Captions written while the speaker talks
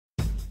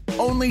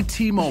Only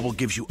T-Mobile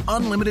gives you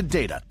unlimited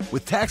data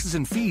with taxes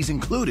and fees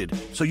included,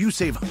 so you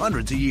save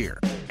hundreds a year.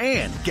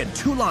 And get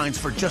 2 lines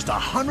for just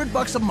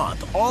 $100 a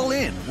month, all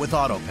in with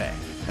AutoPay.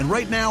 And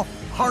right now,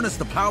 harness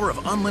the power of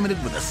unlimited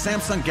with a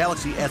Samsung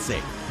Galaxy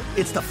S8.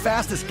 It's the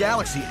fastest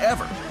Galaxy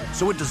ever,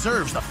 so it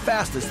deserves the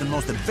fastest and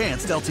most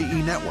advanced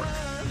LTE network.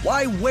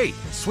 Why wait?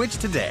 Switch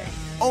today.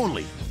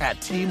 Only at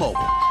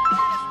T-Mobile.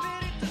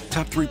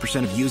 Top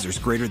 3% of users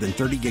greater than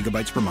 30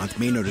 gigabytes per month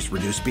may notice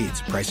reduced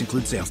speeds. Price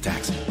includes sales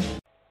tax.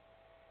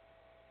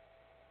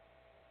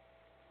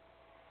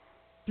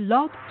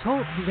 Blog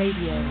Talk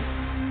Radio.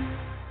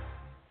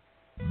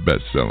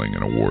 Best-selling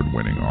and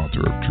award-winning author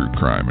of true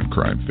crime and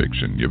crime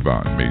fiction,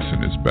 Yvonne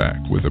Mason is back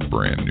with a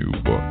brand new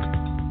book,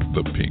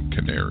 The Pink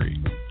Canary,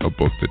 a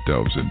book that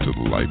delves into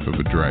the life of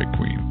a drag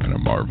queen and a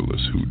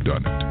marvelous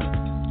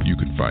whodunit. You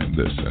can find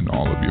this and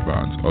all of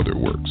Yvonne's other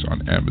works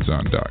on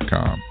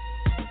Amazon.com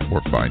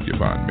or find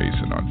Yvonne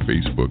Mason on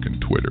Facebook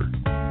and Twitter.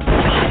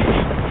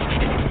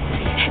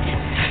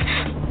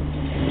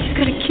 You're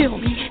gonna kill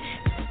me.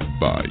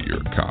 Buy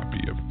your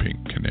copy of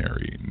Pink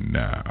Canary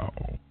now.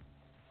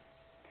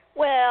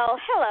 Well,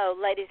 hello,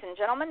 ladies and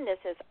gentlemen. This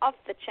is Off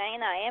the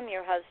Chain. I am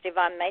your host,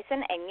 Yvonne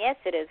Mason, and yes,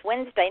 it is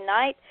Wednesday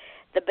night,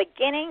 the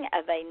beginning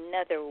of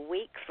another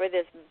week for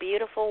this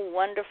beautiful,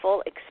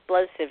 wonderful,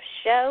 explosive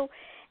show.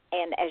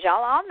 And as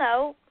y'all all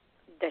know,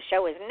 the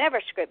show is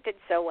never scripted,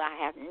 so I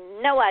have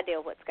no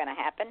idea what's going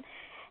to happen,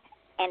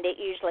 and it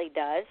usually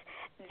does.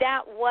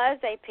 That was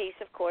a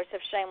piece, of course,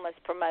 of shameless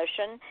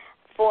promotion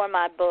for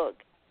my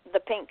book, The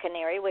Pink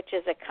Canary, which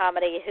is a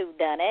comedy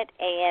whodunit,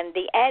 and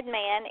the ad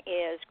man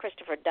is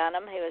Christopher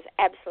Dunham, who is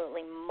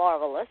absolutely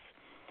marvelous.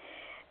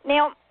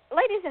 Now,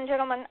 ladies and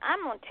gentlemen,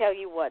 I'm going to tell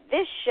you what,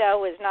 this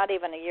show is not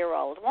even a year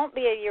old. It won't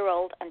be a year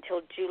old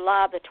until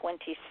July the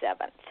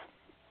 27th.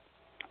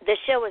 The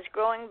show is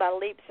growing by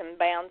leaps and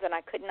bounds, and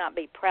I could not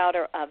be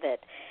prouder of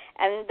it.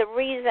 And the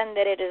reason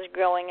that it is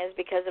growing is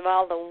because of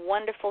all the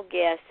wonderful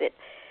guests that,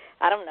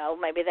 I don't know,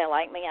 maybe they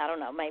like me, I don't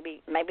know,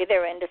 maybe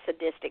they're into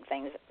sadistic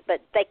things,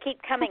 but they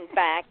keep coming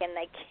back and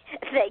they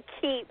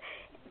keep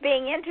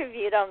being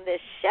interviewed on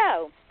this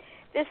show.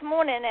 This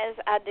morning, as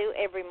I do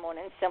every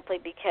morning, simply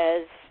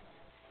because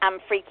I'm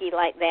freaky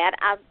like that,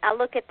 I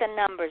look at the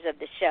numbers of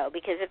the show,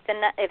 because if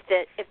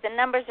the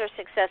numbers are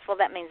successful,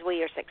 that means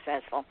we are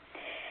successful.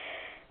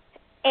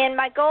 And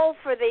my goal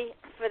for the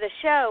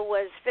show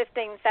was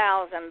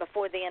 15,000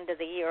 before the end of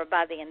the year, or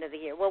by the end of the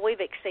year. Well, we've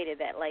exceeded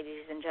that,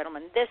 ladies and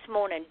gentlemen. This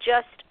morning,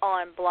 just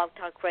on Blog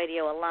Talk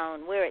Radio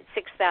alone, we're at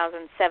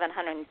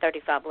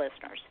 6,735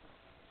 listeners.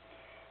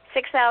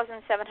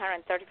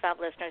 6,735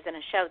 listeners in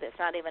a show that's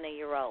not even a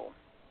year old.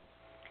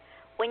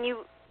 When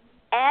you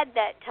add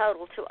that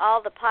total to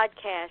all the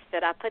podcasts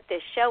that I put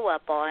this show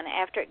up on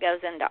after it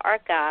goes into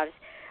archives,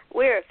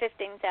 we're at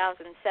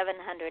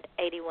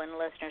 15,781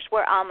 listeners.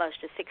 We're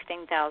almost to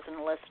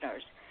 16,000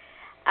 listeners.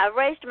 I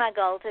raised my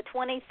goal to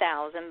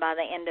 20,000 by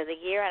the end of the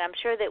year, and I'm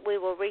sure that we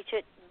will reach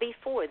it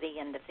before the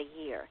end of the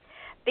year.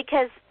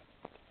 Because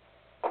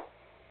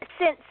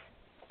since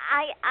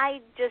I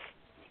just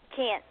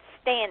can't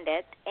stand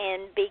it,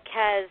 and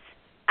because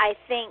I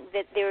think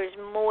that there is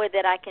more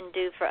that I can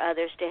do for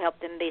others to help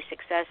them be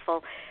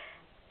successful,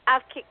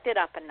 I've kicked it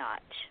up a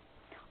notch.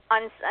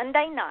 On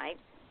Sunday night,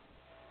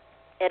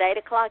 at 8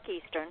 o'clock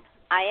Eastern,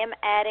 I am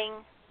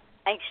adding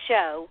a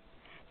show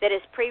that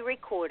is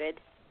pre-recorded,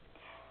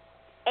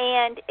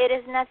 and it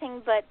is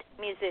nothing but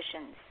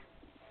musicians.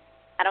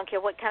 I don't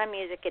care what kind of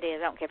music it is.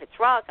 I don't care if it's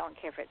rock. I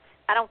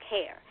don't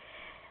care.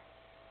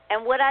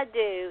 And what I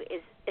do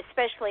is,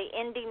 especially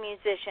indie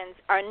musicians,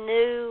 are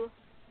new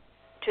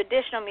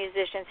traditional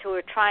musicians who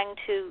are trying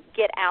to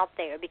get out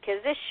there,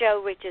 because this show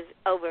reaches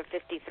over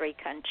 53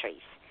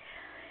 countries.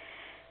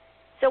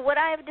 So what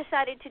I have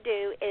decided to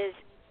do is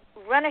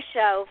run a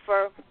show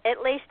for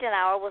at least an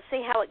hour. We'll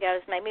see how it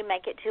goes. Maybe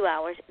make it 2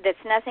 hours.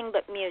 That's nothing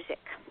but music.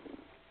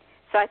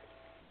 So I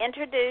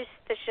introduce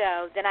the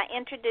show. Then I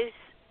introduce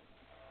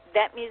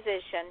that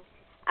musician.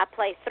 I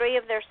play 3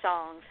 of their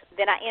songs.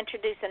 Then I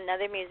introduce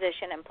another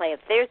musician and play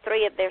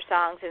 3 of their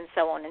songs, and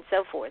so on and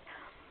so forth.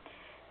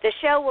 The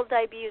show will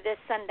debut this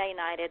Sunday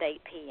night at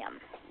 8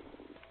 p.m.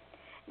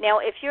 Now,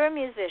 if you're a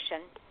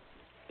musician,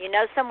 you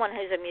know someone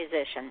who's a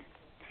musician,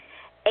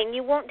 and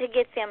you want to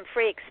get them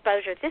free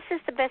exposure, this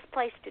is the best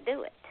place to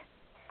do it.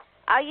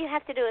 All you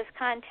have to do is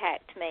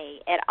contact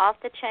me at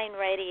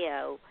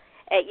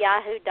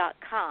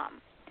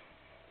offthechainradio@yahoo.com.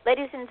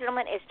 Ladies and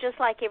gentlemen, it's just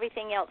like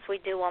everything else we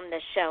do on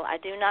this show. I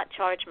do not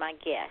charge my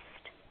guest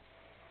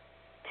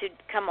to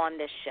come on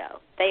this show.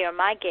 They are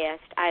my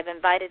guest. I have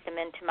invited them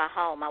into my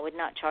home. I would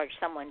not charge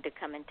someone to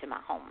come into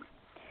my home.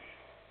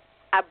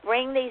 I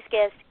bring these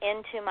guests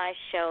into my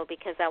show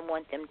because I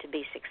want them to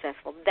be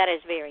successful. That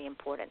is very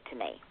important to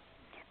me,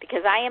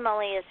 because I am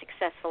only as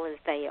successful as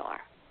they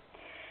are.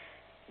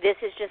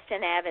 This is just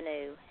an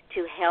avenue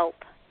to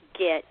help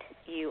get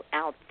you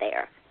out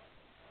there,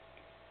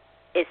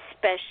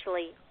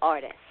 especially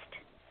artists,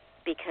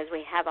 because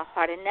we have a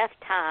hard enough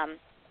time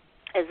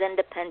as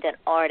independent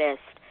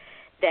artists,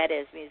 that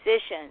is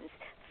musicians,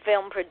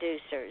 film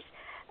producers,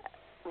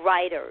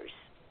 writers,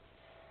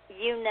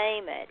 you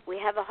name it. We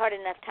have a hard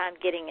enough time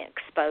getting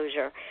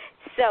exposure.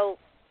 So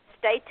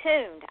stay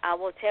tuned. I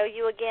will tell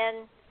you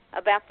again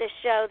about this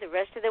show the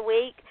rest of the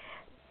week,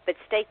 but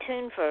stay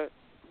tuned for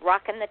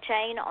Rockin' the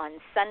Chain on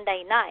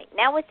Sunday night.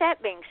 Now, with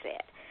that being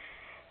said,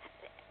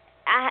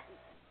 I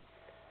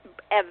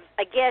have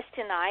a guest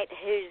tonight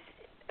who's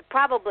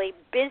probably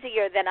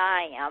busier than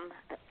I am,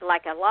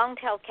 like a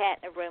long-tailed cat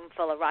in a room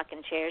full of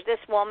rocking chairs. This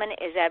woman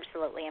is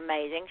absolutely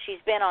amazing.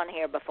 She's been on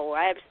here before.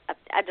 I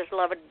just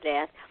love her to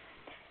death.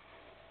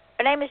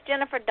 Her name is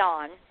Jennifer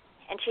Dawn,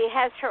 and she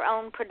has her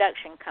own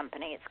production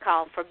company. It's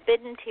called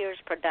Forbidden Tears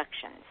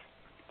Productions.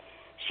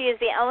 She is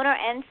the owner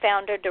and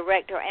founder,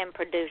 director, and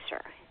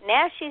producer.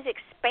 Now she's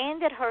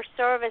expanded her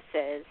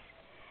services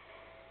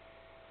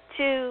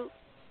to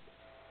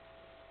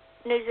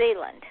New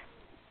Zealand.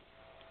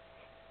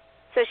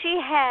 So she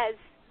has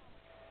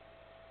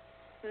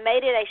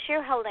made it a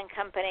shareholding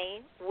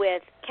company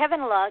with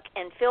Kevin Luck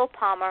and Phill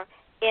Palmer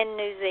in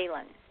New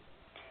Zealand.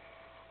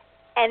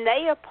 And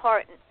they are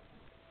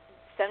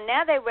so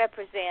now they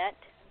represent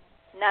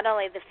not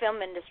only the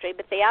film industry,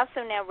 but they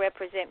also now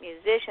represent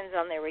musicians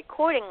on their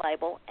recording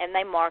label, and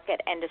they market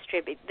and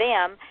distribute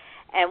them.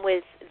 And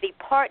with the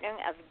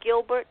partnering of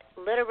Gilbert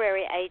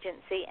Literary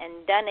Agency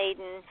in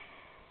Dunedin,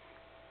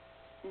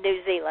 New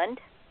Zealand,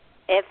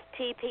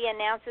 FTP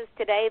announces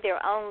today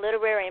their own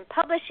literary and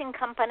publishing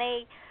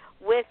company,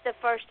 with the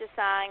first to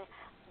sign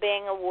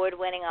being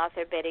award-winning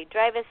author Betty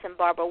Dravis and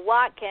Barbara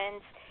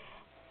Watkins,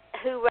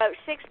 who wrote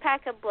Six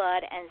Pack of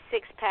Blood and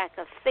Six Pack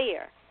of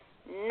Fear.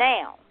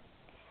 Now,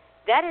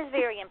 that is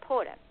very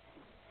important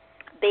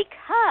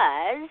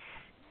because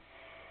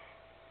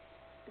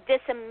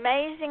this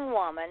amazing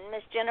woman,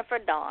 Miss Jennifer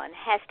Dawn,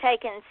 has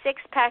taken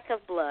Six Pack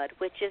of Blood,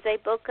 which is a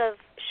book of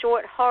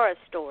short horror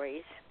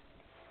stories,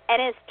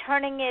 and is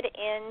turning it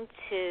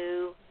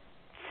into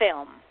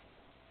film.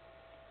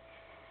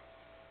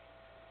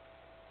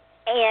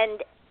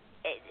 And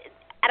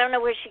I don't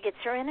know where she gets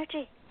her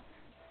energy.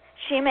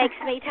 She makes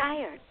me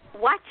tired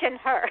watching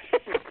her.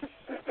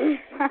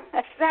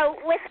 So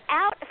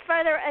without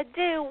further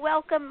ado,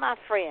 welcome, my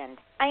friend.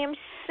 I am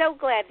so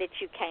glad that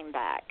you came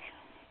back.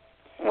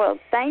 Well,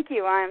 thank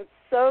you. I'm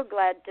so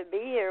glad to be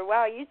here.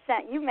 Wow,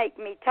 you make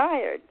me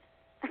tired.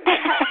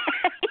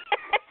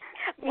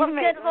 Well, you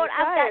good make Lord,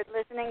 me tired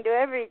listening to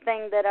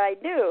everything that I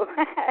do.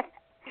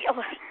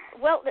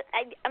 Well,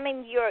 I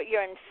mean, you're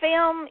in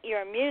film,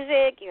 you're in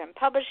music, you're in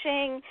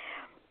publishing.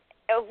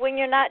 When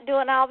you're not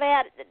doing all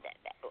that,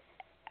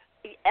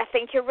 I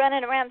think you're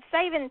running around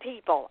saving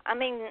people. I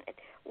mean,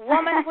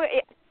 woman,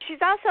 she's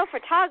also a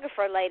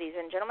photographer, ladies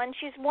and gentlemen.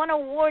 She's won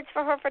awards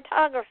for her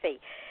photography.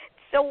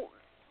 So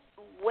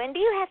when do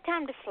you have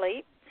time to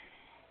sleep?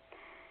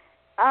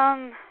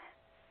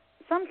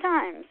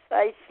 Sometimes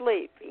I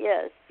sleep,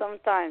 yes,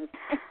 sometimes.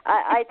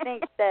 I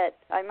think that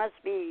I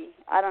must be,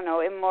 I don't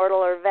know, immortal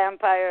or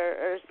vampire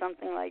or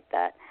something like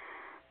that.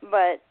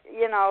 But,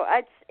 you know,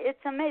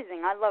 it's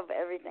amazing. I love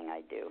everything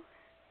I do,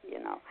 you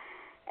know.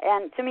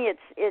 And to me,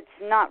 it's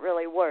not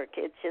really work.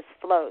 It just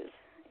flows.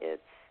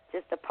 It's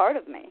just a part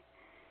of me.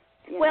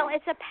 Well,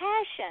 it's a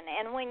passion,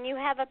 and when you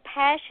have a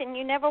passion,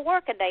 you never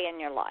work a day in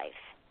your life.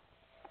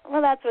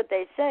 Well, that's what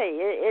they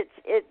say.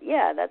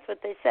 Yeah, that's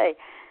what they say.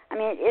 I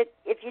mean,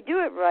 if you do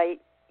it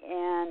right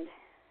and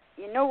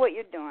you know what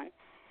you're doing,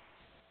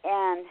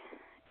 and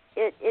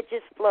it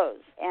just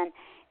flows, and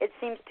it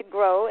seems to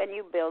grow, and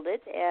you build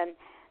it, and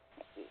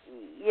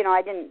you know,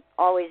 I didn't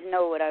always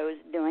know what I was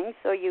doing,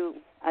 so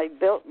I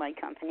built my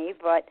company,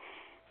 but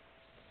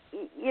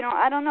you know,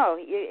 I don't know.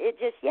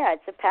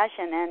 It's a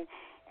passion,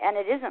 and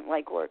it isn't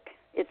like work.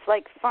 It's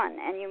like fun,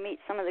 and you meet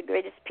some of the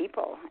greatest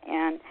people,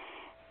 and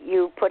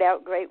you put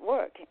out great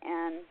work,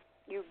 and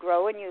you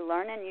grow and you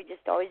learn, and you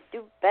just always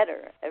do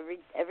better.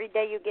 Every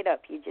day you get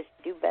up, you just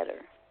do better.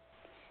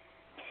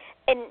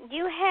 And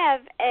you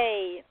have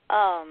a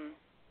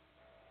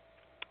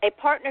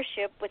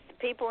partnership with the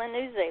people in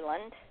New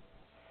Zealand,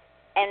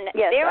 and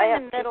yes, they're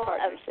in the middle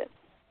of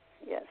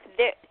yes.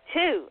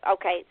 Two.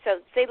 Okay, so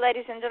see,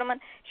 ladies and gentlemen,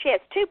 she has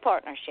two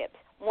partnerships.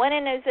 One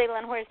in New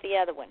Zealand. Where's the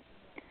other one?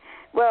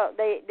 Well,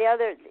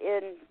 there's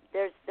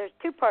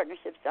two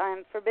partnerships.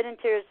 I'm Forbidden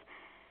Tears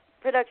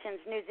Productions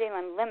New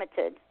Zealand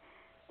Limited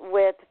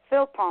with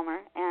Phill Palmer,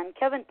 and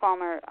Kevin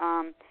Palmer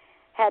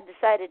had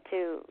decided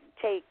to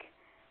take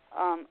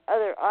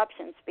other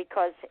options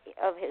because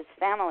of his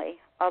family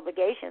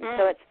obligations.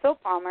 So it's Phill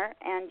Palmer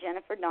and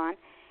Jennifer Dawn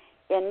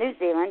in New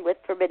Zealand with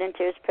Forbidden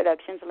Tears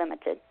Productions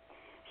Limited,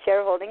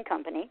 shareholding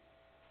company.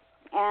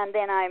 And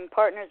then I'm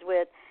partners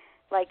with,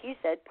 like you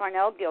said,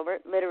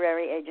 Gilbert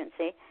Literary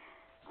Agency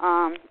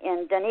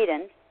in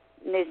Dunedin,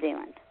 New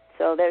Zealand.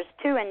 So there's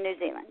two in New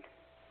Zealand.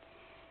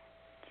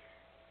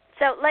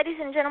 So, ladies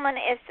and gentlemen,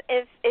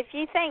 if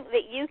you think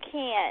that you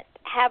can't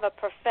have a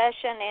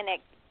profession and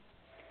it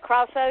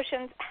cross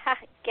oceans,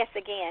 guess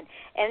again.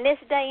 In this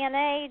day and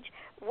age,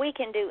 we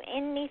can do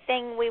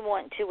anything we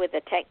want to with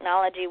the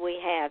technology we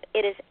have.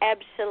 It is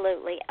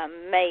absolutely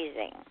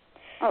amazing.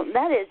 Oh,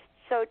 that is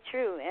so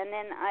true. And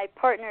then I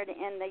partnered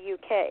in the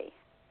UK.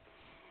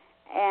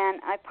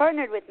 And I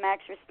partnered with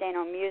Max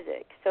Restaino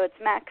Music. So it's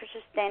Max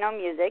Restaino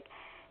Music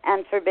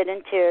and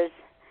Forbidden Tears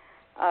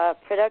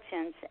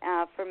Productions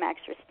for Max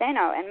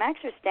Restaino. And Max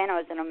Restaino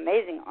is an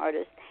amazing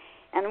artist.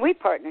 And we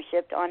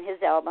partnershiped on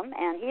his album,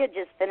 and he had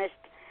just finished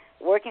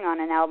working on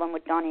an album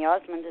with Donny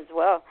Osmond as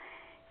well.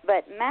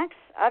 But Max,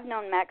 I've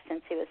known Max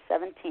since he was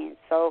 17,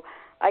 so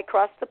I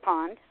crossed the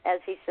pond, as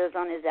he says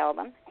on his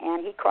album,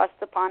 and he crossed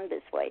the pond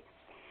this way.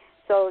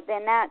 So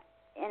then that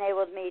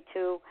enabled me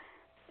to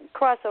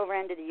cross over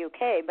into the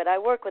UK, but I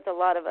work with a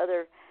lot of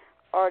other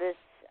artists,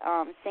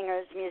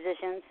 singers,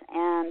 musicians,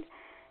 and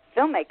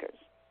filmmakers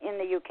in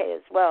the UK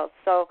as well.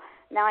 So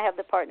now I have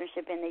the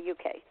partnership in the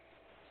UK.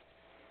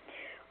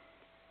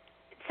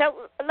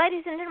 So,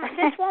 ladies and gentlemen,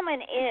 this woman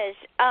is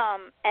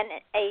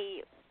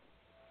a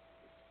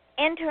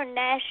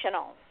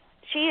international.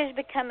 She is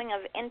becoming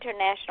of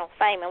international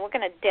fame, and we're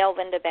going to delve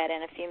into that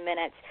in a few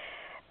minutes.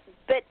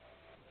 But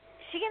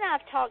she and I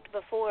have talked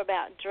before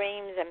about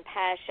dreams and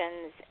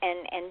passions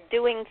and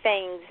doing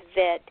things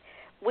that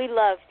we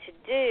love to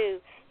do,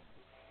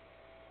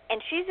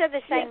 and she's of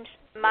the same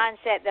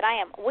mindset that I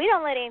am. We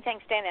don't let anything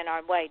stand in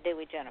our way, do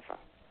we, Jennifer?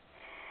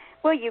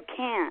 Well, you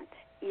can't.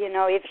 You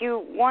know, if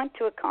you want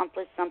to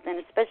accomplish something,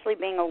 especially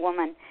being a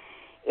woman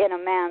in a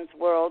man's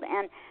world,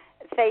 and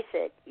face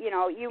it, you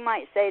know, you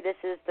might say this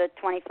is the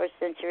 21st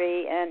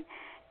century and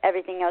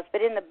everything else,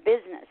 but in the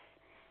business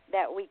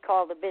that we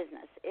call the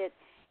business, it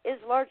is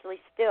largely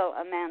still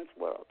a man's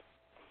world.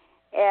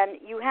 And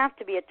you have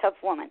to be a tough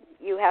woman.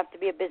 You have to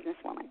be a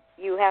businesswoman.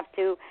 You have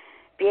to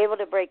be able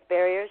to break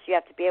barriers. You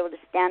have to be able to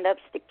stand up,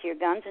 stick to your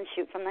guns, and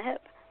shoot from the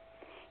hip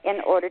in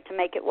order to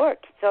make it work.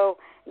 So,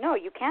 no,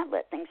 you can't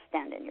let things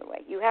stand in your way.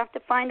 You have to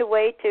find a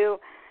way to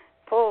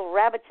pull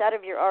rabbits out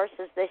of your arse,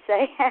 as they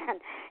say,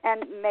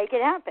 and make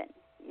it happen,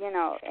 you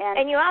know.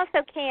 And you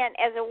also can't,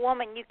 as a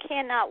woman, you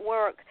cannot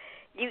work,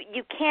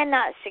 you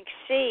cannot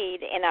succeed,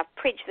 and I've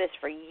preached this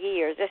for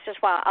years. This is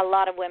why a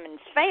lot of women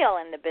fail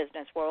in the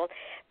business world,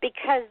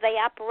 because they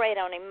operate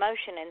on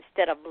emotion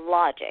instead of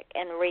logic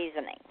and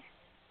reasoning.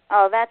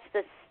 Oh, that's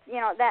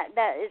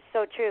that is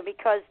so true,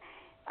 because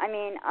I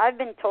mean, I've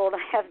been told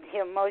I have the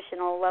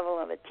emotional level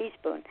of a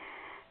teaspoon,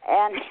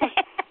 and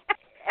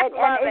and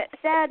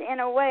it's sad in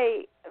a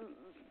way,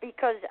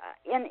 because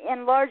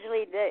in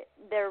largely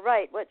they're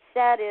right. What's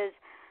sad is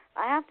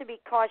I have to be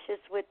cautious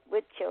with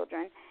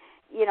children,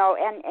 you know,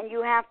 and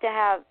you have to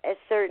have a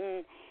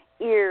certain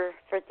ear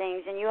for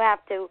things, and you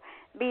have to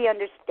be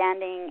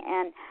understanding,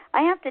 and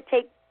I have to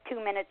take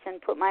 2 minutes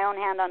and put my own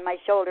hand on my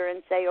shoulder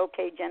and say,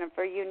 okay,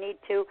 Jennifer, you need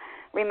to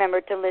remember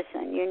to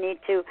listen. You need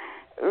to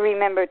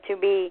remember to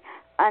be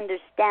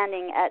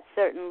understanding at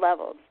certain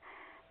levels.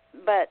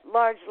 But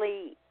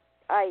largely,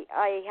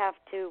 I have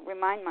to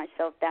remind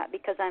myself that,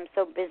 because I'm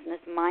so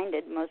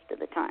business-minded most of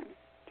the time.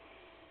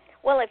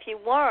 Well, if you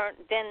weren't,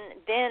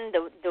 then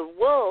the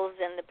wolves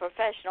in the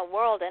professional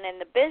world and in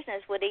the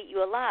business would eat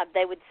you alive.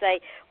 They would say,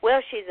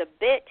 well, she's a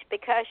bitch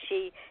because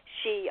she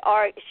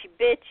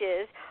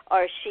bitches,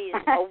 or she's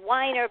a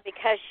whiner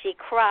because she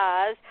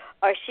cries,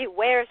 or she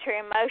wears her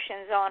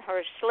emotions on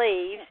her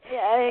sleeves.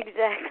 Yeah,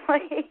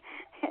 exactly.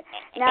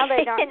 Now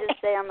they don't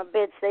just say I'm a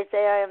bitch, they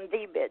say I am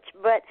the bitch.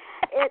 But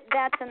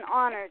that's an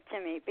honor to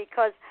me,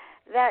 because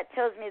that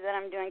tells me that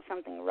I'm doing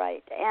something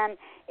right. And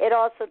it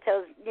also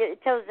tells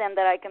them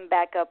that I can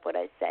back up what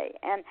I say.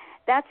 And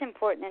that's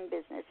important in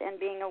business. And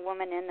being a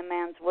woman in the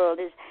man's world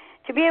is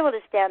to be able to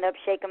stand up,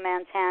 shake a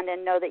man's hand,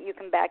 and know that you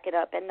can back it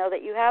up, and know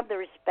that you have the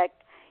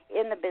respect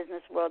in the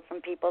business world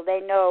from people. They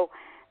know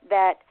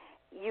that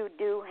you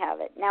do have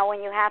it. Now,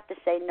 when you have to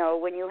say no,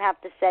 when you have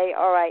to say,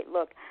 all right,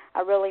 look,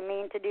 I really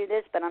mean to do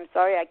this, but I'm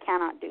sorry, I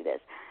cannot do this.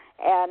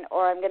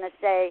 Or I'm going to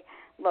say,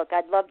 look,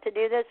 I'd love to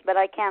do this, but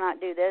I cannot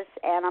do this,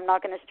 and I'm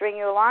not going to string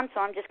you along, so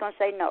I'm just going to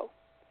say no.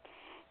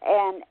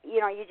 And, you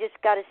know, you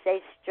just got to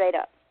say straight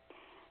up.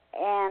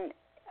 And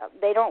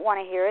they don't want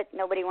to hear it.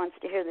 Nobody wants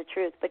to hear the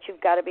truth, but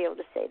you've got to be able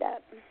to say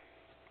that.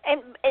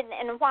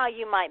 And while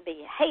you might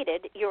be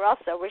hated, you're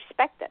also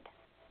respected.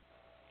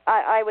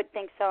 I would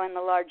think so in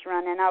the large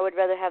run, and I would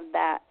rather have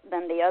that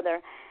than the other.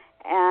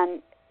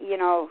 And, you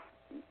know,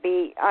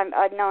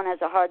 I'm known as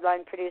a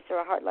hardline producer,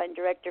 a hardline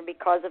director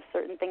because of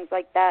certain things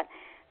like that,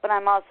 but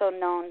I'm also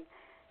known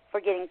for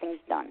getting things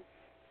done.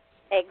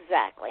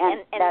 Exactly.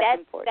 And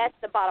that's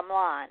the bottom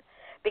line,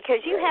 because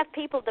you have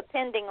people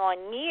depending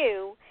on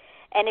you,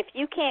 and if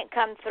you can't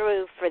come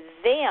through for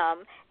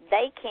them,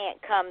 they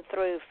can't come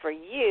through for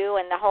you,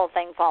 and the whole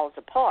thing falls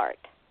apart.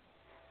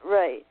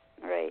 Right.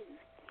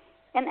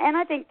 And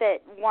I think that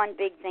one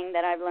big thing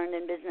that I've learned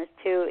in business,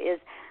 too, is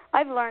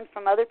I've learned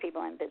from other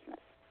people in business.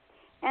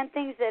 And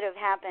things that have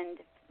happened,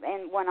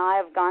 and when I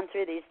have gone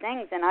through these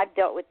things, and I've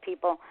dealt with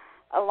people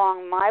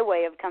along my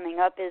way of coming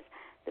up, is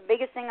the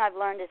biggest thing I've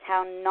learned is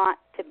how not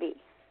to be.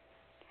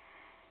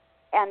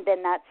 And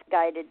then that's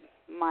guided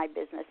my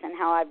business and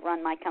how I've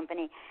run my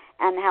company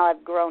and how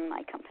I've grown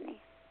my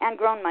company and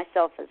grown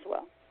myself as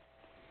well.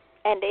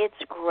 And it's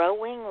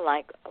growing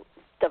like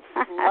the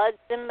floods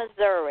in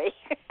Missouri.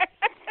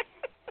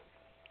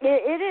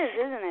 It is,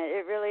 isn't it?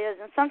 It really is.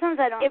 And sometimes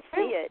I don't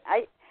see it.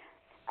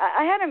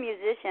 I had a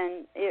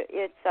musician.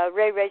 It's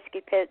Ray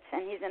Pitts,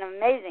 and he's an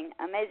amazing,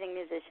 amazing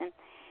musician.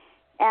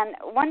 And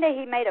one day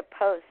he made a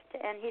post,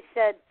 and he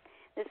said,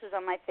 this was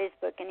on my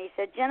Facebook, and he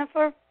said,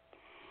 Jennifer,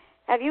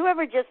 have you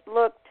ever just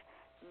looked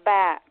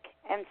back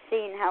and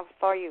seen how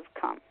far you've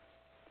come?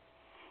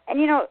 And,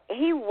 you know,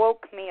 he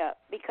woke me up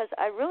because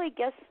I really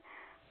guess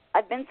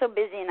I've been so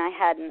busy and I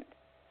hadn't.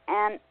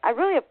 And I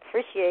really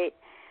appreciate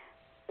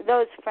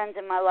those friends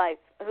in my life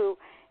who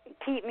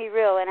keep me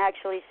real and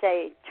actually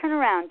say, turn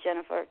around,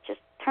 Jennifer, just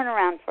turn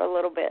around for a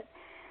little bit.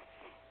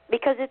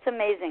 Because it's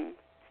amazing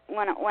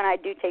when I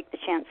do take the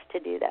chance to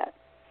do that.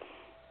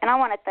 And I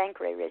want to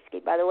thank Ray Risky,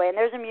 by the way. And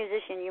there's a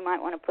musician you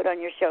might want to put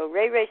on your show,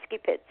 Ray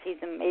Pitts. He's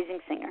an amazing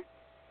singer.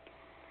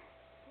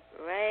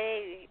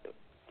 Ray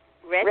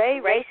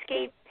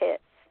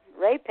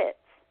Pitts.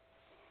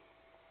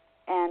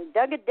 And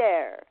Doug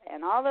Adair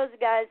and all those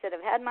guys that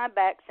have had my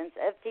back since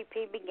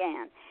FTP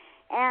began.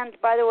 And,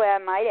 by the way, I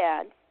might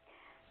add,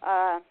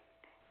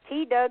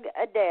 T. Doug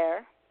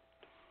Adair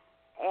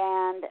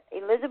and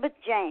Elizabeth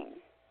Jane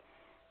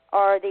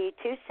are the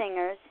two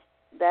singers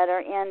that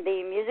are in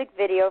the music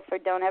video for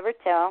Don't Ever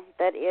Tell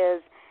that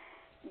is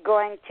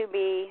going to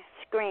be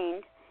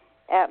screened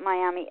at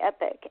Miami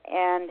Epic.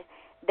 And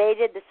they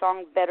did the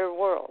song Better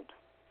World,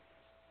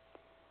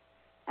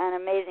 an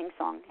amazing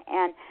song.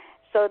 And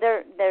so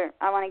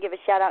I want to give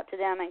a shout-out to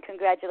them and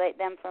congratulate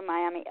them for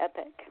Miami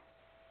Epic.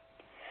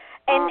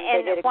 And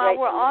while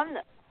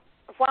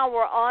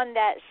we're on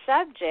that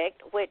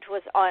subject, which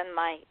was on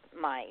my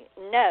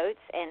notes,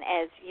 and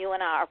as you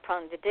and I are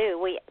prone to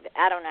do,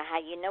 I don't know how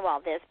you know all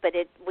this, but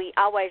we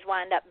always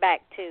wind up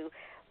back to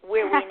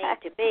where we need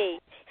to be.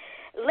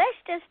 Let's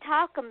just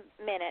talk a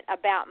minute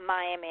about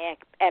Miami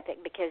Epic,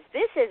 because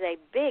this is a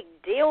big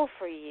deal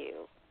for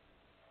you.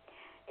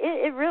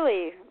 It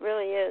really,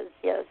 really is,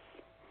 yes.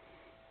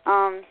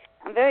 I'm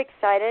very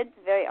excited,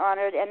 very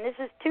honored, and this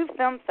is two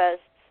film fests,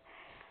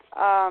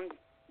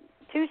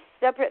 two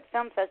separate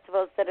film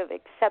festivals that have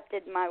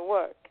accepted my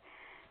work.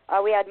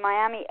 We had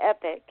Miami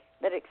Epic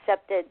that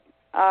accepted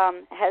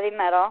heavy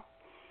metal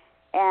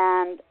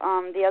and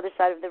The Other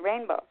Side of the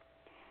Rainbow.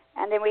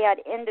 And then we had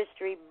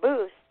Industry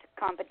Boost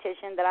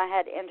competition that I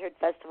had entered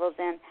festivals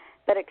in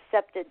that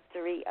accepted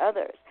 3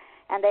 others.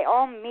 And they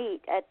all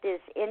meet at this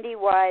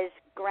IndieWise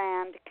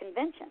Grand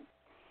Convention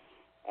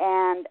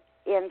and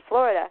in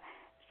Florida.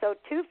 So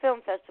 2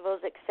 film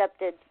festivals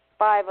accepted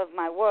 5 of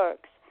my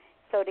works.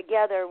 So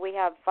together we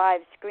have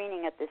 5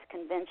 screening at this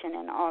convention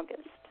in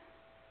August.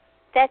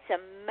 That's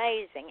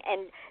amazing.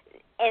 And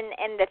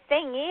the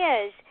thing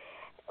is,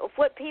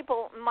 what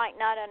people might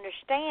not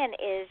understand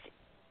is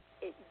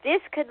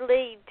this could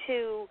lead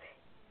to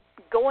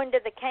going to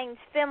the Cannes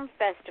Film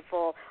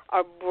Festival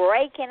or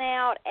breaking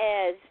out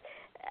as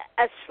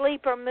a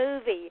sleeper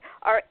movie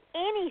or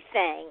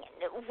anything.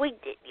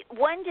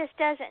 One just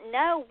doesn't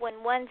know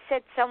when one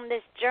sits on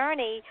this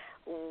journey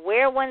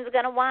where one's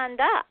going to wind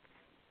up.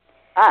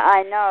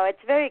 I know. It's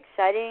very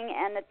exciting.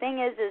 And the thing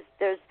is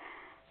there's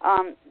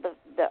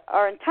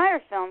our entire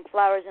film,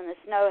 Flowers in the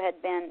Snow,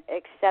 had been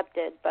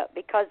accepted, but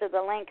because of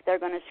the link, they're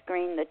going to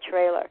screen the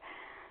trailer.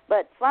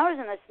 But Flowers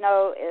in the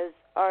Snow is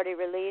already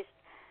released,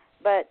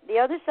 but The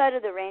Other Side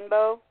of the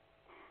Rainbow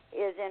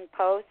is in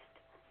post,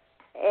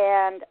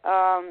 and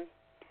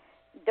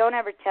Don't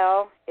Ever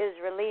Tell is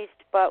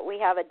released, but we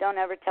have a Don't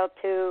Ever Tell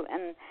 2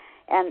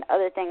 and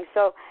other things.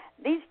 So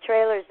these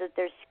trailers that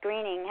they're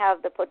screening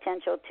have the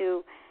potential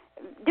to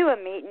do a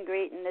meet and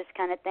greet and this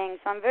kind of thing.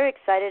 So I'm very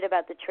excited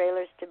about the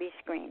trailers to be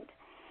screened.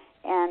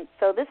 And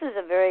so this is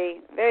a very,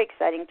 very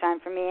exciting time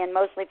for me, and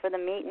mostly for the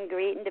meet and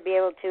greet and to be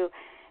able to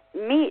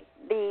meet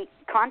the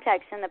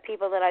contacts and the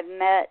people that I've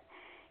met,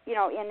 you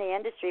know, in the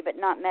industry but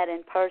not met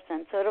in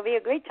person. So it'll be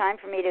a great time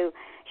for me to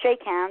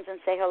shake hands and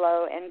say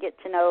hello and get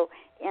to know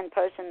in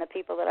person the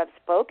people that I've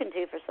spoken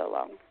to for so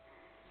long.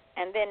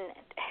 And then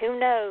who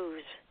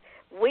knows,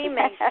 we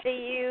may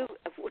see you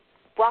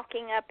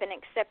walking up and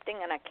accepting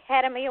an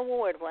Academy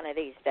Award one of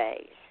these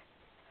days.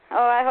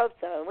 Oh, I hope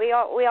so. We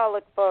all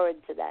look forward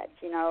to that.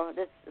 You know,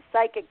 this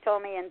psychic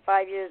told me in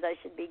 5 years I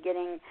should be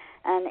getting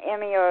an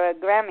Emmy or a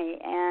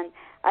Grammy, and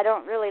I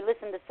don't really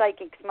listen to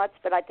psychics much,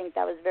 but I think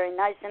that was very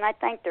nice, and I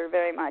thanked her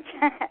very much.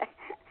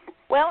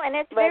 Well, and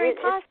it's very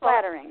possible. It's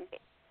flattering.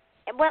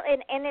 Well,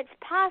 and it's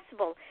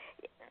possible.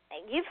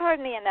 You've heard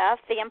me enough.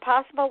 The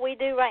impossible we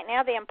do right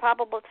now, the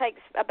improbable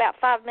takes about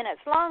 5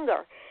 minutes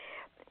longer.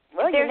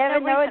 Well, you never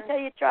know until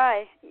you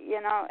try, you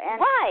know. And,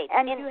 right.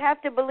 And you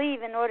have to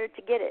believe in order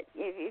to get it.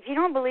 If you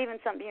don't believe in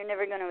something, you're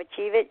never going to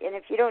achieve it. And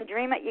if you don't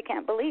dream it, you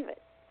can't believe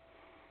it.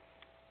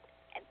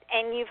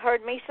 And you've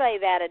heard me say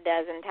that a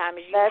dozen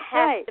times. That's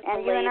right.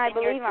 And you and I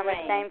believe on the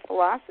same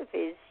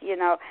philosophies, you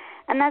know.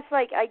 And that's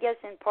like, I guess,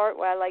 in part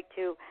why I like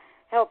to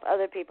help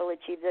other people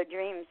achieve their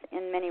dreams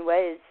in many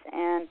ways.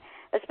 And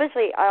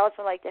especially, I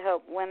also like to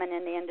help women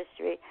in the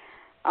industry,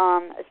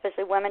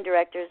 especially women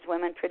directors,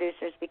 women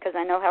producers, because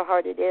I know how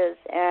hard it is.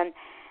 And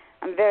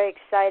I'm very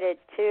excited,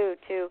 too,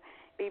 to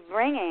be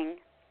bringing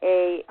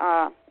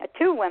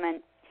two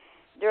women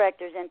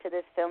directors into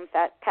this film,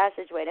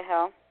 Passageway to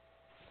Hell,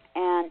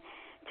 and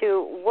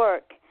to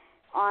work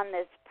on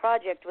this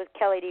project with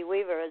Kelly D.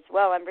 Weaver as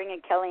well. I'm bringing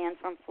Kelly in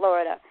from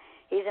Florida.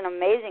 He's an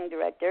amazing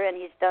director, and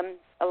he's done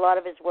a lot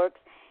of his works.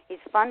 He's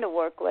fun to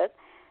work with.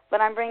 But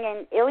I'm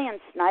bringing Ilian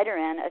Snyder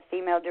in, a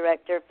female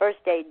director, first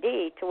AD,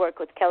 to work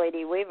with Kelly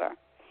D. Weaver.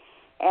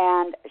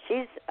 And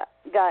she's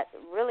got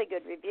really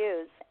good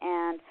reviews,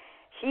 and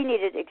she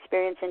needed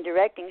experience in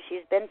directing.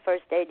 She's been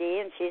first AD,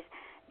 and she's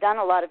done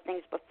a lot of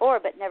things before,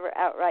 but never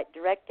outright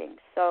directing.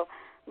 So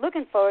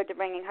looking forward to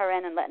bringing her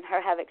in and letting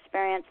her have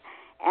experience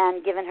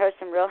and giving her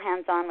some real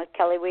hands-on with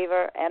Kelly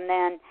Weaver. And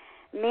then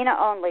Mina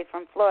Only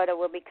from Florida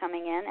will be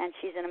coming in, and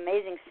she's an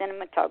amazing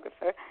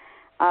cinematographer.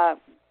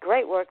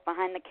 Great work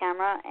behind the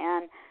camera,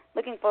 and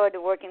looking forward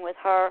to working with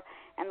her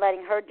and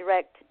letting her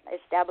direct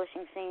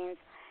establishing scenes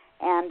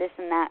and this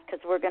and that, because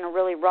we're going to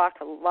really rock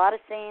a lot of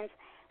scenes.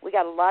 We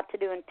got a lot to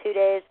do in 2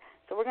 days,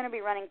 so we're going to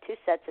be running 2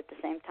 sets at the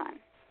same time.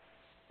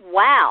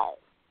 Wow.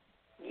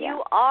 Yeah.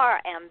 You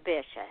are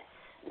ambitious.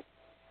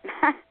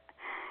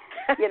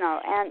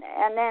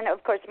 And then,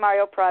 of course,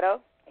 Mario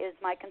Prado is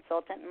my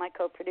consultant and my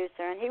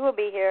co-producer, and he will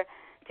be here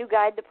to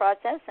guide the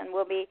process, and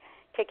we'll be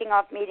kicking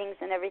off meetings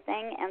and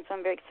everything, and so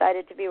I'm very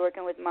excited to be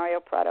working with Mario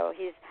Prado.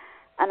 He's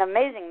an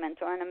amazing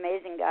mentor, an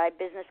amazing guy,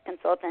 business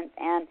consultant,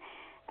 and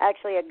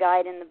actually a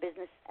guide in the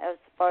business as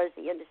far as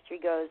the industry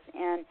goes,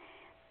 and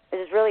it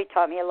has really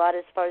taught me a lot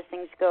as far as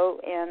things go,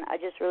 and I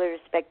just really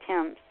respect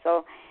him.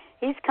 So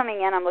he's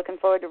coming in. I'm looking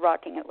forward to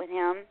rocking it with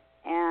him,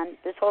 and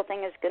this whole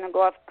thing is going to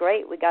go off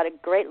great. We got a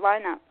great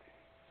lineup.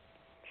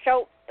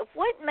 So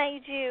what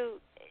made you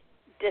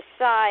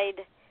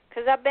decide,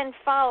 because I've been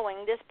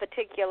following this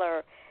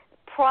particular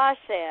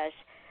process,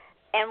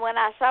 and when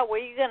I saw, were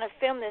you going to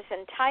film this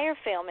entire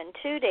film in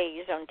 2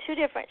 days on 2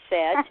 different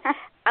sets,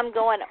 I'm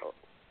going,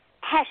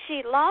 has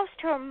she lost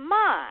her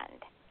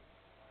mind?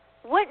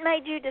 What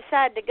made you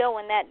decide to go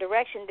in that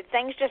direction? Did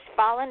things just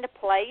fall into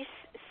place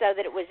so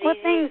that it was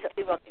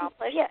easy to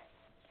accomplish? Yeah,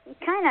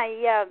 kind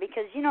of, yeah,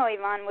 because,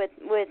 Yvonne,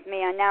 with me,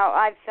 now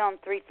I've filmed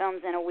 3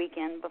 films in a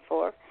weekend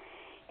before,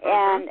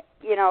 and,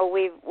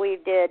 we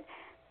did,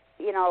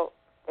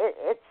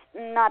 it's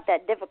not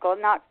that difficult,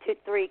 not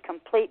 2-3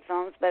 complete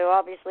films, but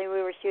obviously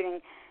we were shooting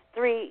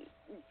 3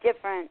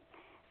 different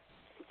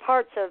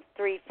parts of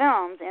 3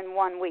 films in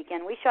 1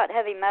 weekend. We shot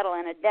Heavy Metal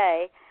in a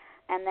day,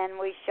 and then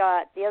we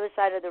shot The Other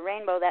Side of the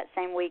Rainbow that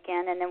same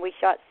weekend, and then we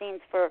shot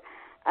scenes for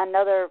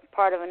another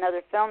part of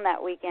another film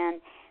that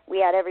weekend. We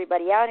had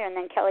everybody out here, and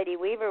then Kelly D.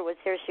 Weaver was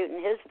here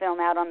shooting his film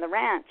out on the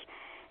ranch.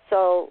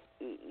 So,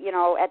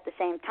 at the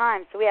same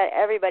time. So we had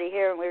everybody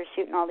here, and we were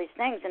shooting all these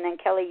things, and then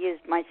Kelly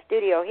used my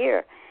studio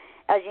here.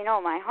 As you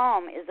know, my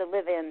home is a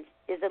living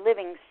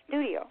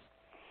studio.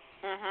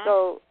 Mm-hmm.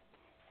 So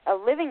a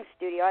living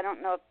studio, I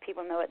don't know if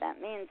people know what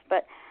that means,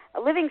 but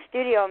a living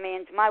studio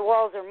means my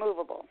walls are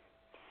movable.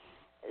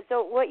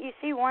 So what you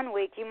see 1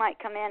 week, you might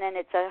come in and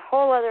it's a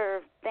whole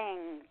other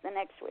thing the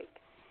next week.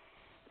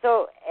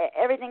 So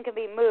everything can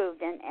be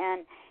moved,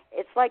 and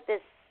it's like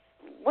this,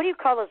 what do you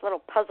call those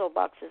little puzzle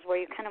boxes where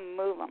you kind of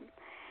move them?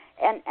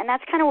 And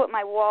that's kind of what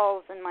my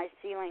walls and my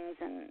ceilings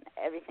and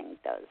everything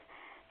does.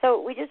 So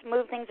we just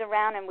move things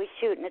around and we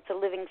shoot, and it's a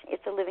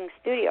living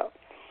studio.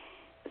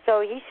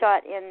 So he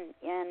shot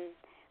in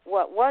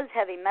what was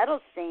Heavy Metal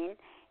scene,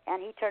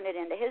 and he turned it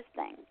into his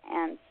thing.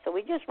 And so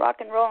we just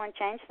rock and roll and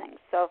change things.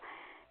 So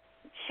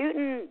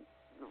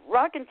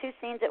rocking 2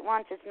 scenes at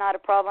once is not a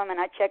problem, and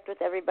I checked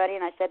with everybody,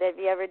 and I said, have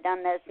you ever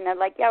done this? And they're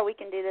like, yeah, we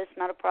can do this,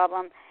 not a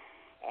problem.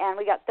 And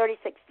we got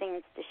 36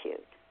 scenes to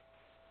shoot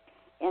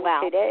in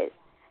 2 days.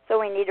 So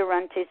we need to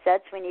run 2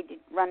 sets. We need to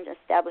run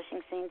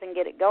establishing scenes and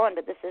get it going.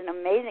 But this is an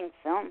amazing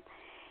film.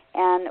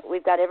 And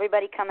we've got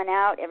everybody coming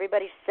out,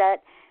 everybody's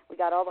set. We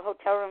got all the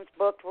hotel rooms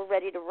booked. We're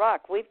ready to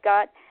rock. We've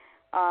got,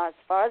 as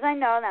far as I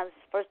know, now this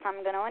is the first time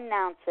I'm going to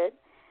announce it,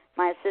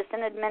 my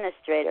assistant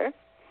administrator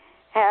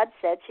had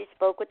said she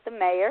spoke with the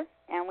mayor,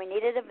 and we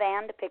needed a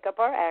van to pick up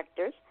our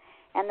actors.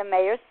 And the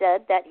mayor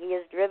said that he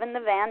has driven the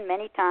van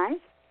many times,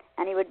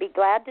 and he would be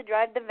glad to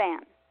drive the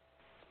van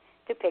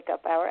to pick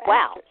up our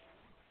actors.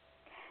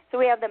 So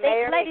we have the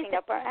mayor picking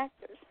up our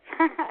actors.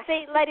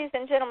 See, ladies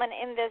and gentlemen,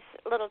 in this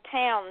little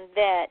town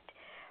that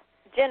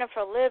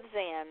Jennifer lives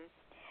in,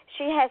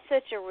 she has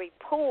such a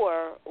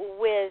rapport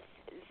with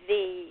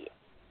the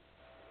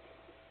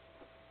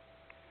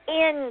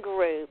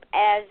in-group,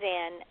 as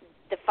in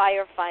the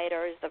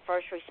firefighters, the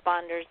first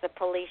responders, the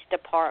police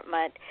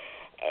department,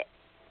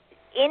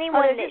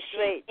 anyone that she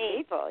needs,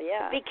 people,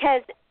 yeah.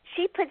 Because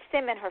she puts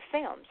them in her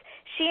films.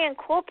 She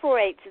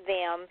incorporates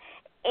them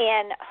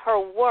in her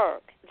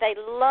work. They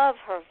love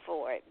her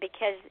for it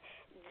because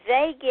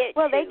they get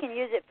they can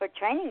use it for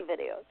training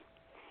videos.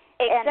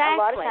 Exactly. And a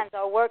lot of times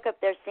I'll work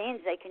up their scenes.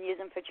 They can use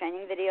them for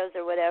training videos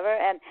or whatever.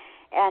 And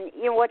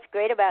what's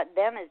great about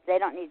them is they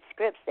don't need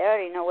scripts. They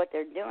already know what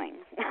they're doing.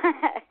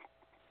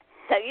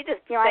 So you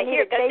just say, I need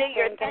here, a go do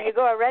your thing. Can you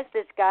go arrest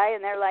this guy?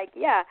 And they're like,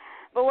 yeah.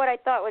 But what I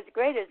thought was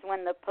great is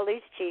when the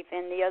police chief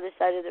in The Other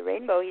Side of the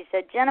Rainbow, he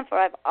said, Jennifer,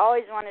 I've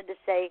always wanted to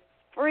say,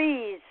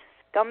 freeze,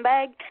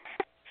 scumbag.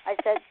 I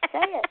said,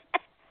 say it.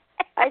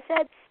 I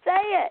said, say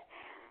it.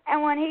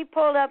 And when he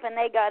pulled up and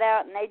they got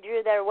out and they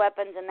drew their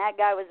weapons and that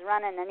guy was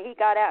running and he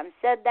got out and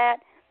said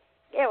that,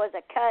 it was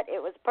a cut. It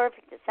was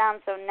perfect. It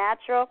sounds so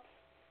natural.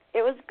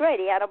 It was great.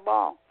 He had a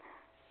ball.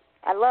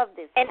 I love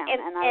this town,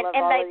 and I love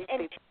all of these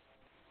people.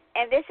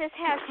 And this is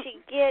how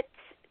she gets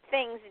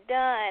things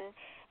done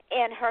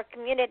in her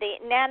community.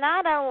 Now,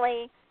 not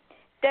only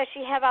does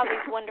she have all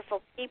these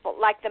wonderful people,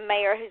 like the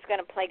mayor who's going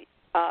to play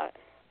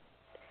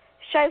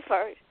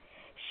chauffeur,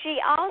 she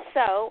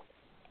also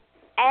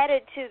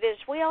added to this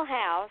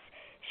wheelhouse,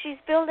 she's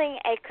building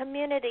a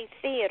community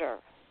theater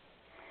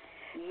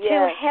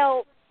to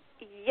help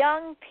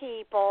young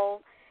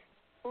people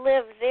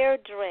live their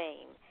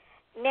dream.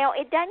 Now,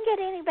 it doesn't get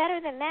any better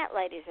than that,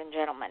 ladies and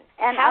gentlemen.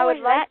 And I would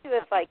like to,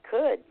 if I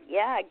could,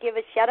 give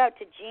a shout-out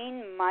to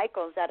Gene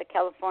Michaels out of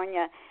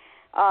California.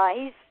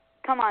 He's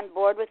come on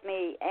board with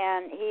me,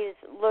 and he's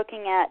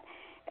looking at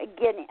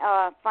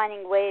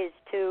finding ways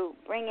to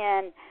bring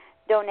in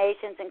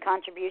donations and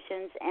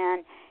contributions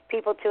and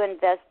people to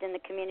invest in the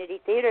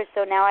community theater.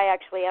 So now I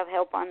actually have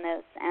help on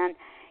this, and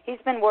he's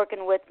been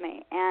working with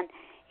me. And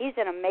he's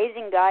an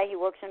amazing guy. He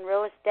works in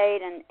real estate,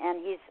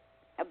 and he's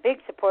a big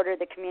supporter of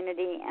the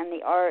community and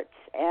the arts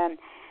and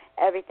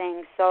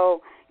everything.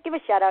 So give a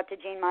shout-out to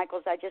Gene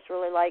Michaels. I just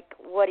really like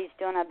what he's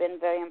doing. I've been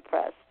very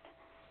impressed.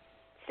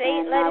 See,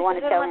 and I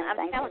want to tell him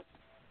thank you.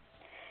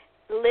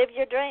 Live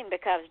your dream,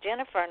 because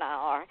Jennifer and I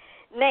are.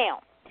 Now,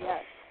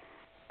 yes.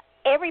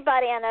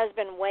 Everybody I know has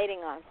been waiting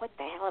on, what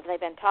the hell have they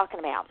been talking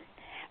about?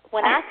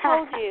 When I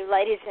told you,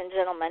 ladies and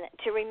gentlemen,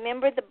 to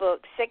remember the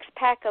book, Six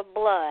Pack of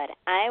Blood,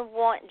 I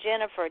want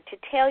Jennifer to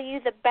tell you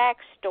the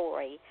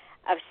backstory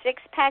of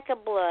Six Pack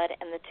of Blood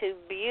and the two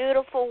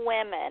beautiful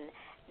women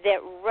that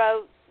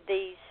wrote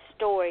these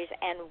stories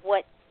and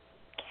what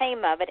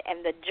came of it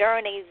and the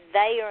journey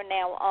they are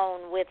now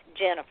on with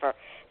Jennifer.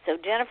 So,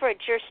 Jennifer,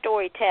 it's your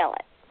story. Tell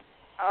it.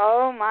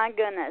 Oh, my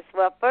goodness.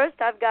 Well, first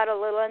I've got a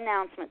little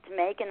announcement to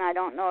make, and I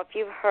don't know if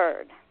you've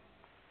heard.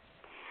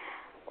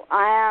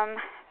 I am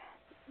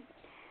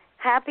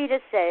happy to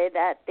say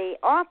that the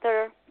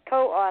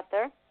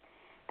co-author,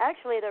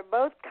 actually they're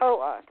both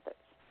co-authors,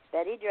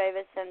 Betty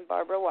Dravis and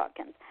Barbara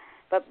Watkins.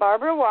 But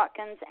Barbara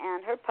Watkins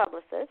and her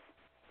publicist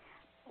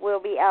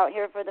will be out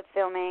here for the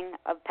filming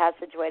of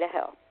Passageway to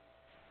Hell.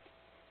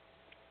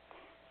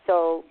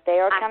 So they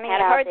are coming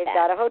out. They've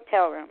got a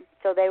hotel room.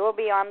 So they will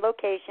be on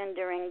location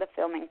during the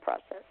filming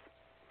process.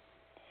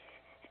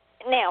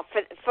 Now,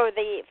 for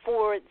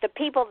the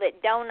people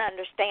that don't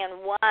understand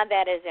why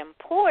that is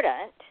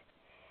important,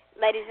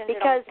 ladies and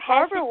gentlemen, because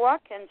Barbara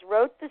Watkins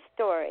wrote the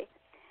story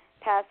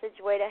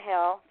Passageway to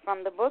Hell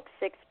from the book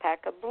Six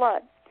Pack of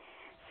Blood.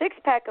 Six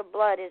Pack of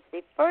Blood is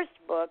the first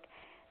book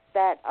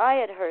that I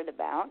had heard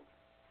about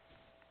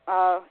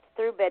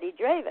through Betty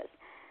Dravis.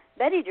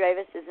 Betty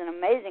Dravis is an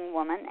amazing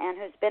woman and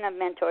who's been a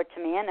mentor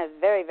to me and a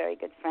very, very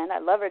good friend. I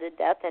love her to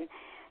death, and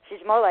she's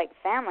more like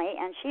family,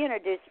 and she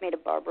introduced me to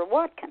Barbara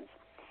Watkins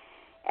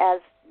as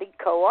the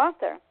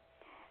co-author.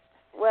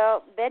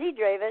 Well, Betty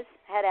Dravis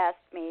had asked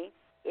me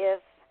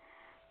if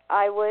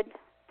I would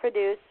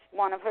produce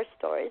one of her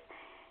stories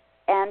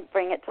and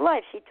bring it to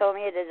life. She told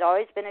me it has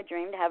always been a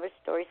dream to have her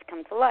stories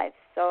come to life.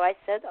 So I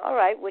said, all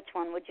right, which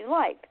one would you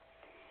like?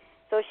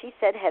 So she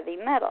said heavy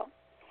metal.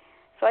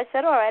 So I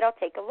said, all right, I'll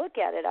take a look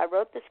at it. I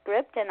wrote the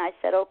script, and I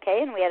said, okay,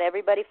 and we had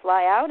everybody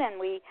fly out, and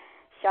we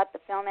shot the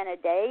film in a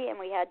day, and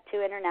we had 2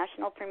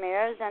 international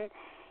premieres and,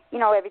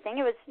 everything.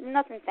 It was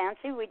nothing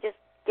fancy. We just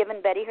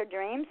given Betty her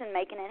dreams and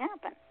making it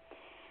happen.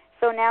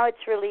 So now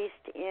it's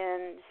released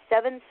in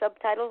 7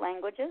 subtitled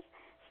languages,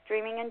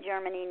 streaming in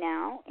Germany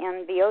now,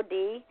 in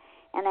VOD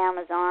and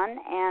Amazon,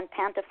 and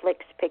Pantaflix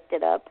picked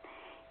it up.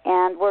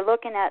 And we're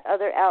looking at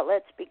other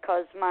outlets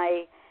because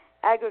my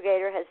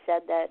aggregator has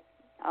said that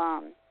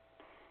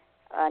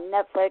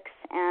Netflix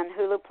and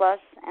Hulu Plus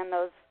and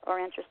those are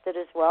interested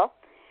as well.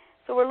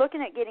 So we're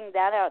looking at getting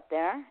that out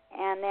there.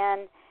 And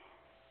then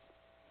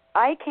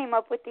I came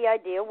up with the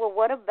idea, well,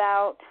 what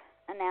about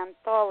an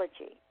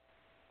anthology?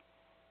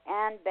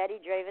 And Betty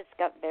Dravis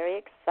got very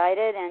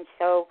excited, and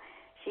so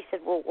she said,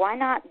 well, why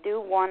not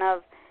do one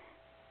of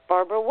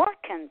Barbara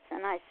Watkins?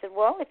 And I said,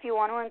 well, if you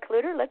want to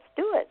include her, let's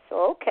do it.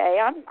 So, okay,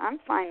 I'm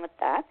fine with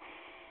that.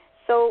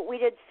 So we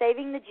did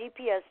Saving the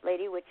GPS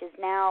Lady, which is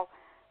now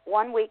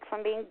 1 week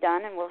from being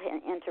done, and we'll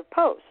enter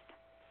post.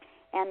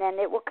 And then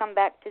it will come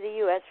back to the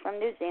U.S. from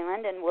New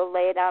Zealand, and we'll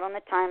lay it out on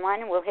the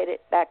timeline, and we'll hit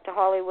it back to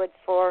Hollywood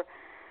for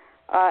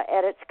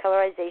edits,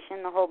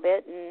 colorization, the whole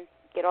bit, and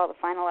get all the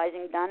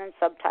finalizing done and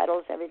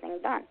subtitles, everything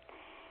done.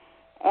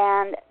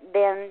 And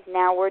then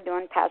now we're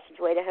doing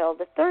Passageway to Hell,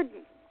 the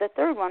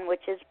third one,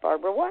 which is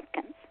Barbara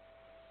Watkins.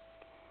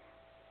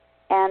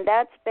 And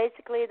that's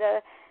basically the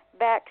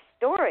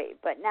backstory.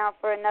 But now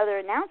for another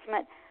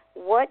announcement,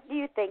 what do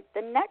you think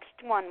the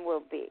next one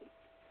will be?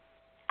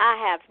 I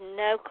have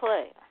no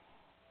clue.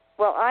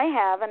 Well, I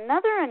have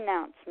another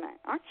announcement.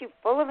 Aren't you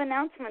full of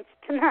announcements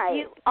tonight?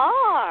 You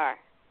are.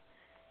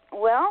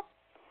 Well,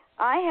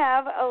 I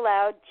have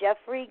allowed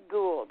Jeffrey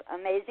Gould,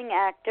 amazing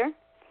actor,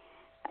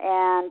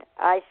 and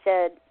I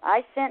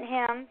sent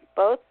him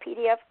both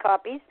PDF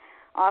copies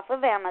off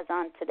of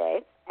Amazon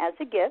today as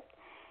a gift.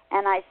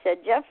 And I said,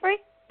 Jeffrey,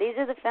 these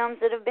are the films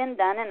that have been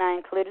done, and I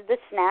included the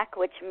snack,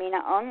 which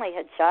Mina only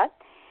had shot.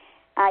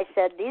 I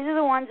said, these are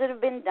the ones that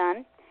have been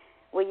done.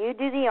 Will you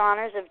do the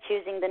honors of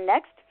choosing the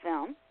next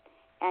film,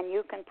 and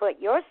you can put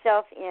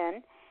yourself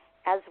in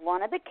as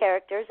one of the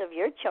characters of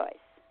your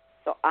choice.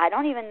 So I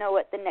don't even know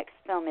what the next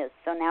film is.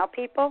 So now,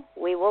 people,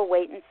 we will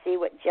wait and see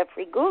what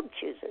Jeffrey Gould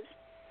chooses.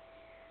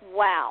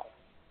 Wow.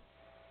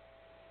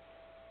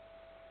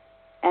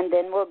 And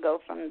then we'll go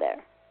from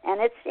there.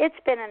 And it's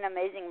been an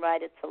amazing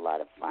ride. It's a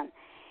lot of fun.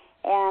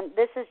 And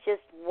this is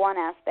just one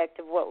aspect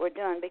of what we're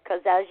doing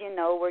because, as you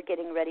know, we're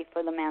getting ready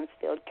for the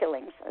Mansfield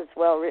killings as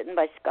well, written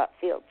by Scott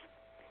Fields.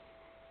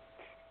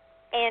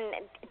 And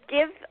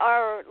give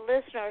our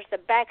listeners the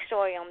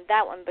backstory on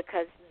that one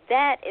because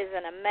that is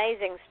an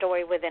amazing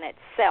story within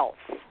itself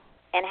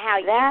and how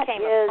you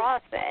came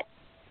across it.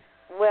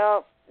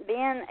 Well,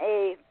 being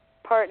a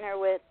partner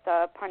with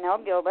Parnell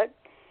Gilbert,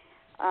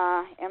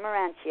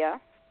 Emerantia,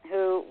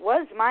 who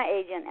was my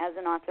agent as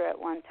an author at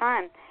one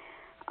time,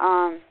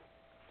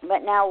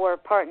 but now we're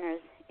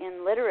partners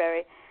in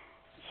literary,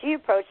 she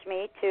approached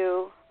me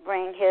to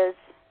bring his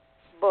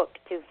book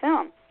to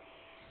film.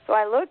 So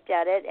I looked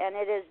at it, and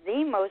it is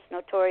the most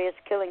notorious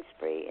killing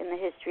spree in the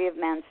history of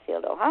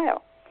Mansfield,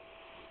 Ohio.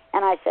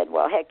 And I said,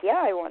 well, heck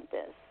yeah, I want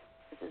this.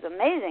 This is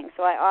amazing.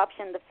 So I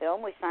optioned the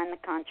film. We signed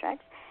the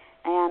contracts,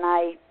 and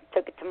I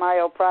took it to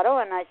Mario Prado,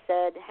 and I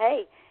said,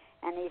 hey.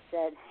 And he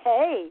said,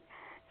 hey.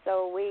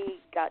 So we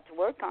got to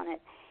work on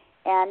it.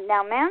 And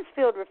now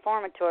Mansfield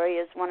Reformatory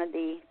is one of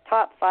the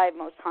top 5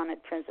 most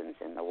haunted prisons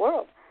in the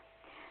world.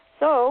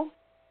 So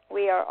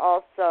we are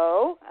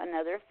also,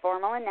 another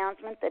formal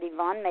announcement that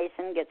Yvonne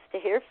Mason gets to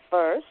hear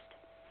first.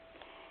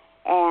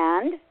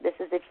 And this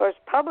is the first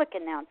public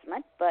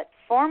announcement, but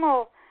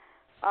formal,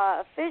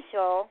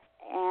 official,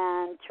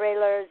 and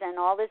trailers and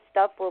all this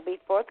stuff will be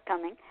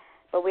forthcoming.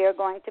 But we are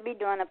going to be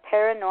doing a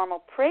paranormal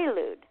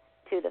prelude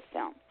to the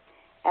film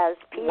as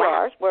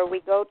PRs, where we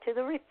go to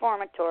the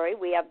reformatory.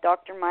 We have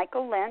Dr.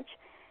 Michael Lynch,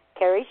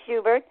 Carrie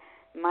Schubert,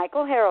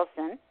 Michael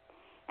Harrelson,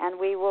 and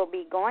we will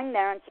be going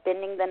there and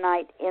spending the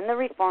night in the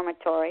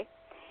reformatory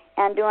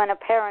and doing a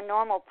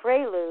paranormal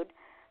prelude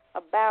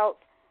about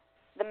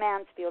the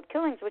Mansfield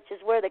killings, which is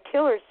where the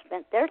killers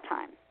spent their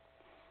time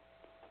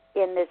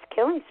in this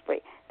killing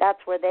spree. That's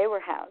where they were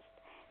housed.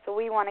 So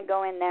we want to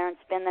go in there and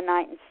spend the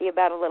night and see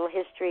about a little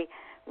history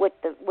with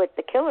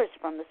the killers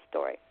from the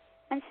story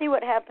and see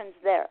what happens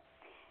there.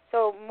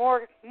 So more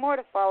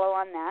to follow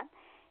on that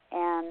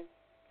and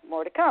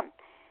more to come.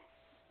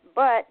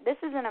 But this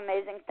is an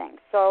amazing thing.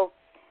 So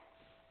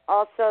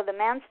also the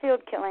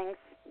Mansfield killings,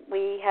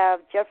 we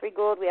have Jeffrey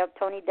Gould, we have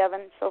Tony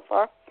Devon so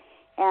far,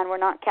 and we're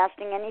not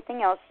casting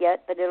anything else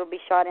yet, but it'll be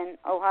shot in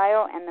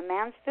Ohio, and the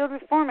Mansfield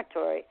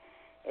Reformatory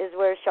is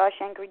where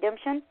Shawshank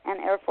Redemption and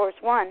Air Force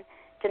One,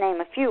 to name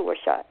a few, were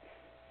shot.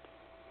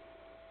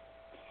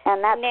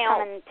 And that's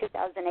coming in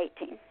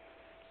 2018.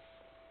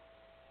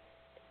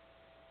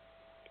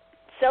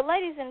 So,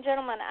 ladies and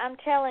gentlemen, I'm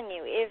telling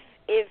you,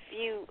 if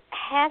you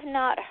have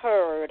not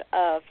heard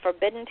of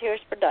Forbidden Tears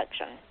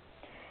Production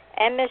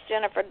and Miss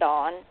Jennifer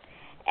Dawn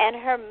and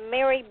her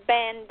merry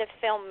band of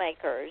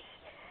filmmakers,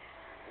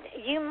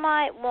 you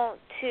might want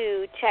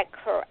to check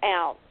her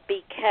out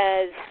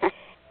because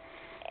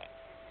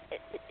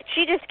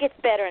she just gets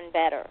better and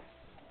better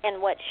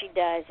in what she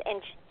does. And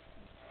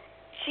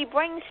she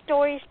brings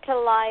stories to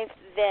life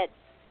that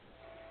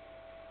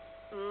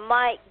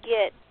might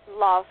get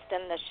lost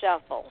in the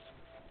shuffle.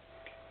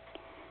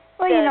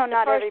 Well,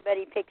 not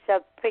everybody picks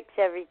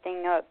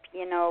everything up,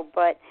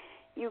 but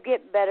you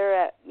get better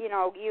at,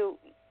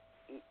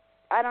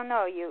 I don't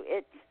know,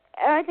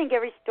 I think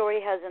every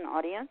story has an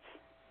audience.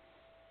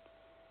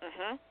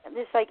 Mm-hmm.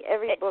 Just like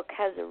every book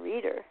has a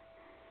reader.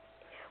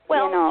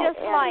 Well,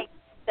 like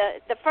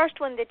the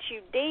first one that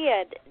you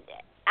did,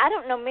 I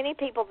don't know many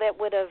people that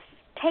would have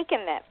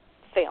taken that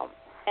film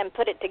and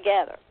put it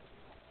together.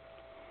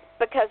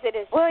 Because it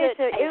is it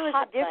was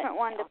a different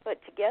one to put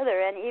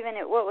together, and even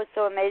what was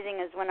so amazing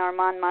is when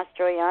Armand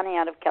Mastroianni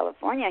out of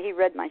California, he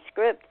read my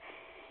script,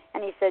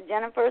 and he said,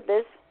 Jennifer,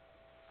 this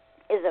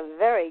is a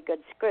very good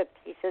script.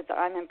 He says,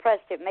 I'm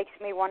impressed. It makes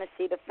me want to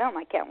see the film.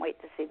 I can't wait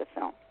to see the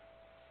film.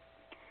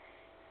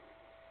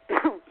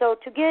 So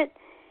to get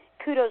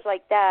kudos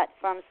like that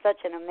from such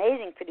an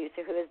amazing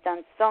producer who has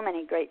done so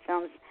many great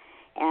films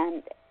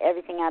and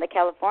everything out of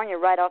California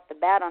right off the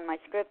bat on my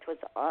script was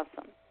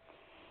awesome.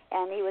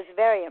 And he was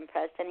very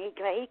impressed, and he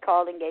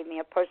called and gave me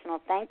a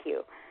personal thank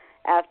you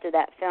after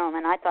that film,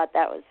 and I thought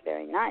that was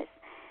very nice.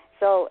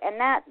 So, and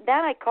that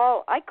I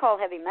call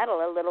heavy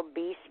metal a little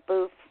B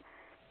spoof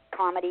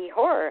comedy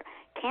horror,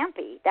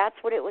 campy. That's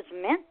what it was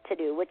meant to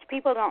do, which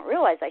people don't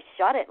realize. I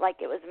shot it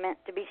like it was meant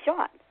to be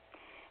shot.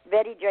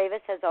 Betty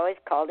Dravis has always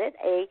called it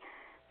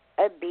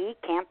a B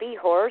campy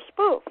horror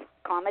spoof,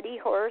 comedy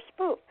horror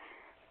spoof.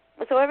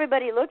 So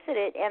everybody looks at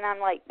it, and I'm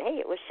like, hey,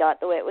 it was shot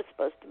the way it was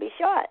supposed to be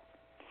shot.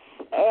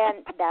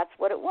 And that's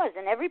what it was.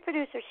 And every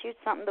producer shoots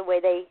something the way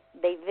they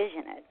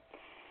vision it.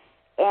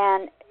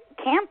 And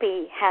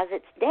campy has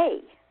its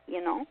day.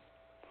 you know.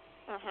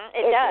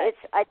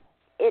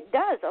 It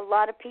does. A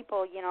lot of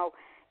people, you know,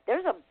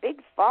 there's a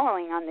big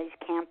following on these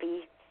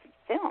campy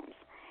films,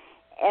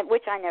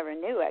 which I never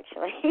knew,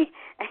 actually.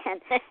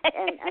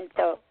 and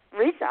until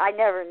recently, I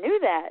never knew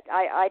that.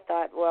 I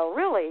thought, well,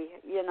 really,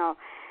 you know,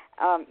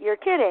 you're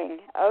kidding.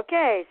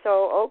 Okay,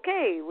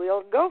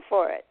 we'll go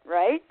for it,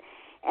 right?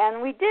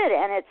 And we did,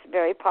 and it's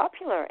very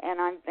popular,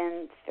 and I've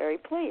been very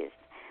pleased.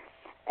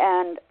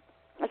 And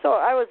so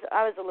I was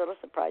a little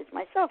surprised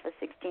myself,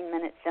 a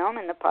 16-minute film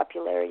and the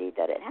popularity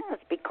that it has,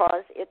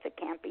 because it's a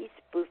campy,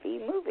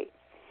 spoofy movie.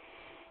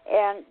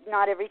 And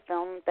not every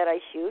film that I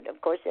shoot,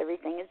 of course,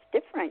 everything is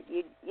different.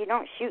 You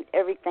don't shoot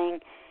everything.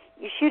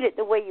 You shoot it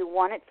the way you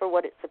want it for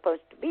what it's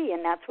supposed to be,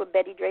 and that's what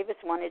Betty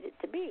Dravis wanted it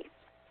to be.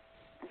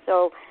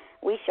 So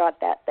we shot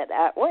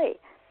that way.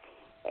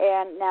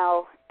 And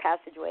now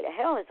Passageway to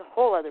Hell is a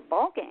whole other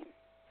ballgame.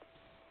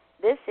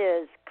 This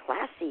is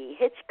classy,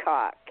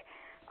 Hitchcock.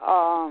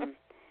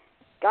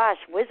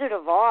 Wizard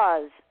of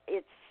Oz.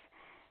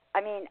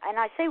 And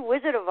I say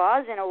Wizard of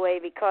Oz in a way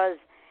because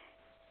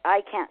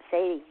I can't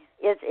say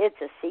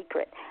it's a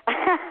secret.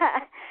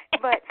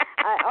 But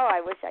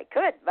I wish I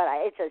could, but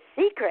it's a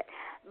secret.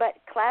 But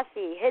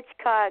classy,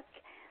 Hitchcock.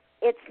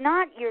 It's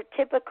not your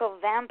typical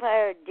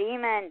vampire,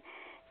 demon,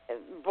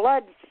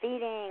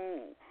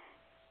 blood-feeding,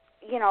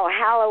 you know,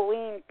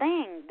 Halloween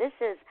thing. This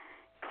is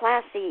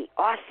classy,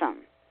 awesome.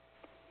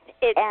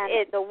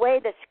 The way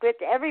the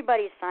script,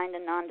 everybody signed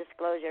a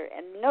non-disclosure,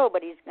 and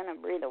nobody's going to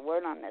breathe a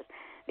word on this,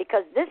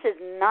 because this is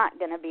not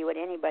going to be what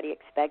anybody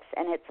expects,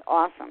 and it's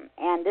awesome.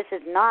 And this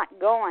is not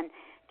going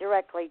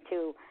directly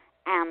to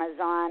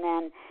Amazon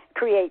and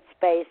Create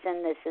Space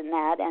and this and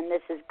that, and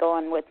this is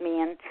going with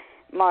me and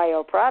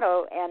Mario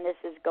Prado, and this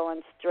is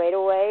going straight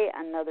away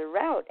another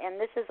route, and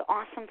this is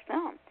awesome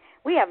film.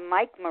 We have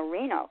Mike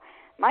Marino.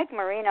 Mike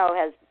Marino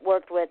has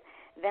worked with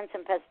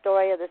Vincent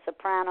Pastore of The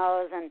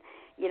Sopranos, and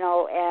you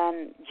know,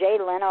 and Jay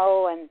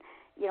Leno, and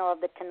you know,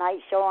 of The Tonight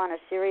Show, on a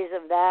series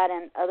of that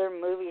and other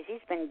movies.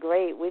 He's been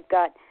great. We've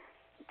got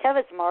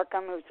Tevis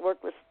Markham, who's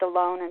worked with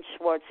Stallone and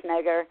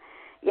Schwarzenegger.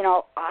 You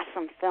know,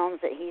 awesome films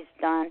that he's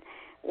done.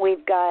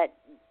 We've got,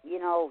 you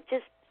know,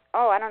 just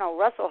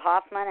Russell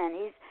Hoffman,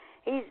 and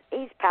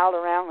he's palled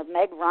around with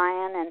Meg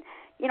Ryan, and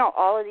you know,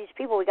 all of these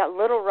people. We got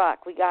Little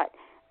Rock. We got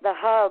the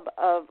hub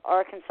of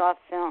Arkansas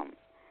film,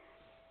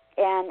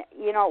 and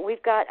you know,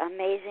 we've got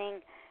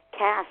amazing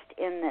cast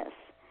in this.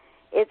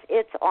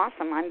 It's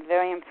awesome. I'm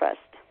very impressed.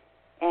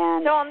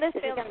 And so on this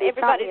film,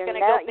 everybody's going to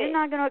go big. You're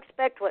not going to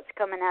expect what's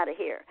coming out of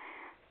here.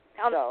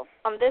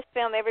 On this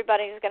film,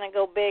 everybody's going to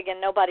go big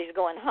and nobody's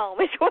going home,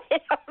 is what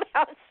it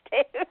amounts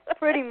to.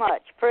 Pretty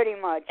much.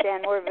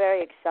 And we're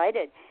very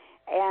excited.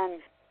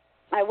 And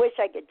I wish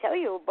I could tell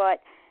you,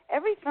 but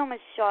every film is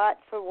shot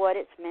for what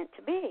it's meant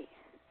to be.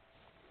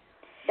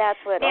 That's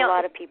what a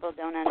lot of people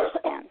don't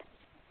understand.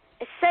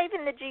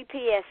 Saving the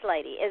GPS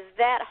Lady, is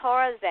that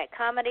horror? Is that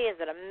comedy? Is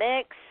it a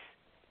mix?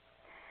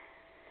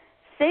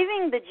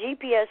 Saving the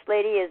GPS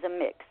Lady is a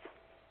mix.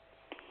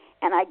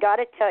 And I got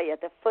to tell you,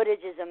 the footage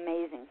is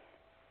amazing.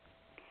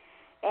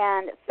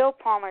 And Phill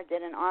Palmer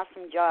did an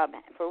awesome job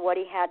for what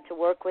he had to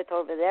work with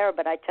over there,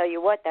 but I tell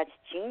you what, that's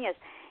genius.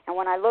 And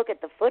when I look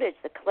at the footage,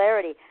 the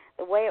clarity,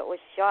 the way it was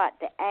shot,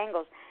 the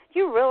angles, do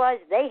you realize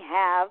they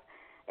have,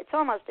 it's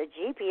almost a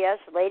GPS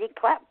Lady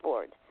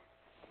clapboard.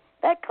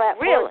 That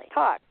clapboard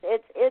talks.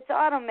 It's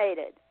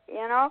automated,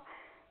 you know?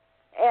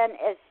 And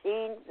it's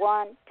scene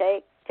one,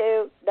 take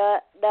two,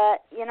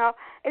 you know?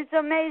 It's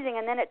amazing.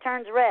 And then it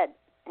turns red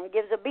and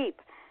gives a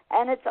beep.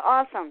 And it's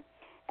awesome.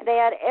 And they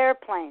had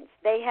airplanes.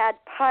 They had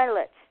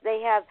pilots.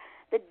 They have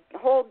the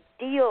whole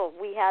deal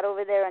we had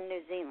over there in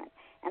New Zealand.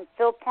 And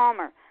Phill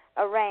Palmer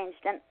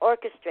arranged and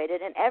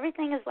orchestrated. And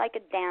everything is like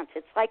a dance.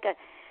 It's like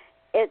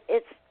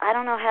it's I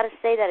don't know how to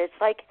say that. It's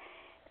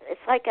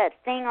like a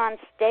thing on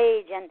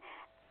stage, and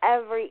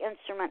every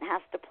instrument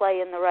has to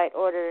play in the right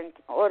order in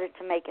order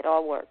to make it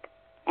all work.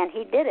 And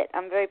he did it.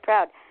 I'm very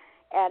proud.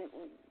 And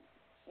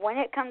when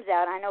it comes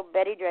out, I know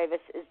Betty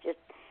Dravis is just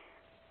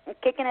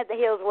kicking at the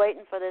heels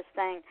waiting for this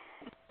thing.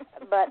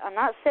 But I'm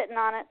not sitting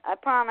on it, I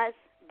promise.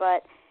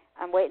 But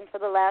I'm waiting for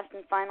the last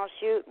and final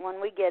shoot.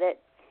 When we get it,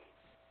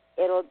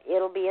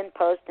 it'll be in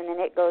post, and then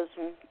it goes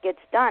and gets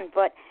done.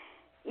 But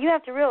you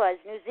have to realize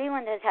New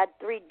Zealand has had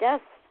 3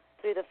 deaths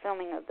through the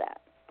filming of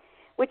that,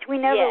 which we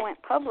never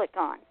went public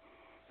on.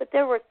 But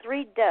there were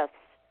 3 deaths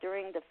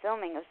during the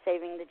filming of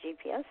Saving the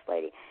GPS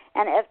Lady,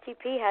 and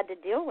FTP had to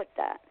deal with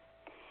that.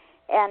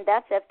 And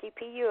that's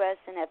FTP US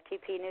and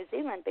FTP New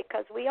Zealand,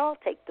 because we all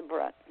take the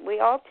brunt. We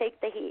all take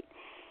the heat,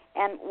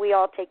 and we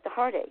all take the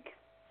heartache.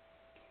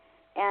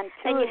 And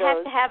you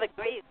have to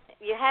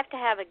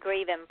have a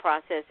grieving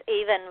process,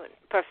 even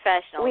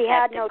professionals. We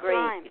had no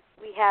time.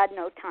 We had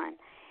no time.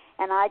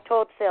 And I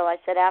told Phill, I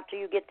said, after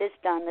you get this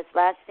done, this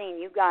last scene,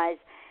 you guys,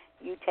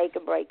 you take a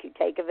break, you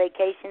take a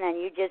vacation,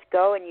 and you just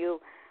go and you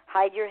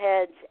hide your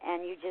heads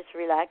and you just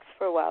relax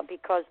for a while,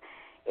 because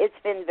it's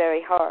been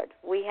very hard.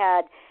 We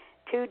had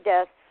 2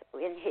 deaths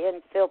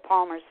in Phill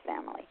Palmer's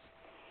family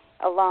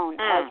alone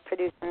as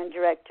producer and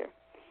director.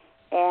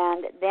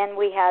 And then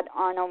we had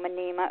Arno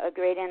Manema, a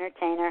great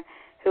entertainer,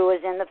 who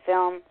was in the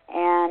film,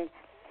 and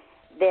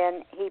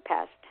then he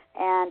passed.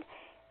 And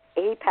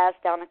he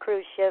passed on a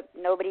cruise ship.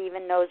 Nobody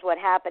even knows what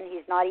happened.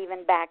 He's not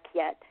even back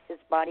yet. His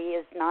body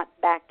is not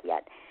back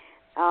yet.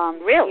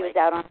 Really? He was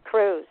out on a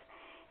cruise,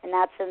 and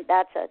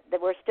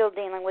we're still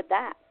dealing with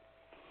that.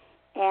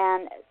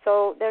 And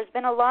so there's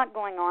been a lot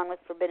going on with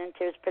Forbidden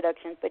Tears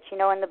Productions, but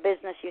in the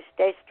business, you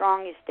stay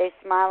strong, you stay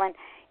smiling,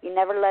 you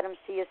never let them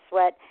see you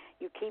sweat,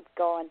 you keep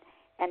going,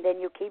 and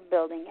then you keep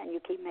building, and you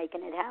keep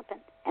making it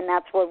happen. And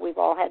that's what we've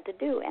all had to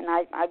do, and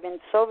I've been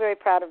so very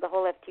proud of the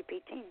whole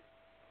FTP team.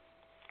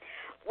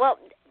 Well,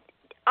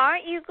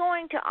 aren't you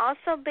going to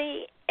also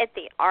be at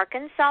the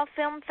Arkansas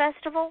Film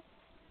Festival?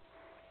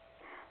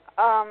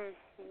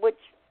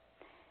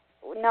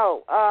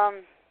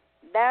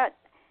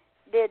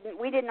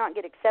 We did not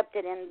get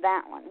accepted in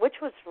that one, which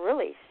was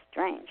really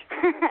strange.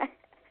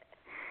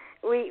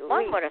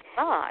 One would have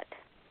thought.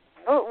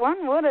 Oh,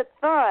 one would have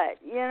thought,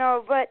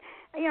 but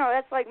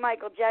that's like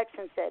Michael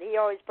Jackson said. He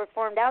always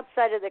performed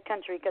outside of the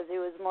country because he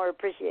was more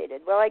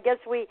appreciated. Well, I guess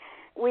we're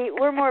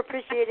more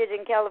appreciated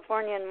in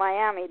California and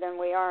Miami than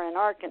we are in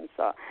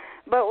Arkansas.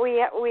 But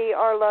we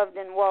are loved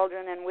in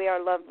Waldron, and we are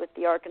loved with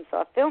the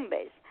Arkansas Film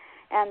Base.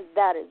 And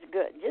that is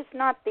good. Just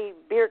not the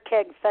beer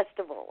keg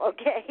festival,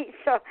 okay?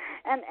 So,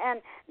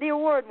 and the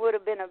award would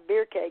have been a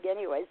beer keg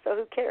anyway, so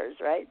who cares,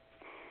 right?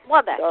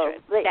 Well, that's true.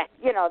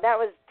 That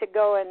was to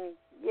go and,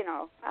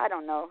 I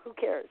don't know, who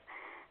cares?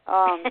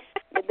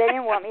 If they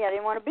didn't want me, I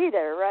didn't want to be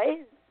there,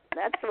 right?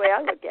 That's the way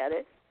I look at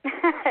it.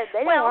 If they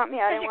didn't want me,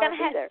 I didn't want to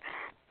be there.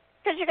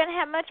 Because you're going to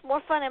have much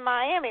more fun in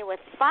Miami with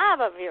 5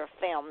 of your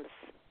films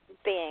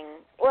being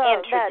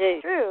introduced. Well,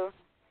 that's true.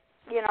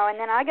 And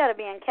then I got to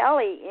be in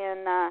Cali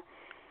in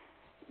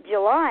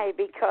July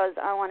because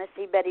I want to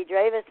see Betty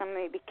Dravis. I'm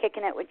going to be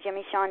kicking it with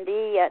Jimmy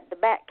Shondee at the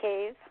Bat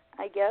Cave,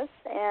 I guess.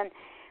 And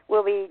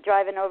we'll be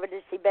driving over to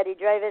see Betty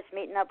Dravis,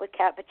 meeting up with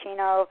Cat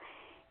Pacino,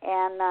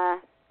 and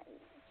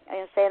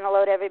saying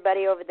hello to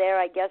everybody over there.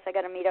 I guess I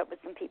got to meet up with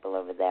some people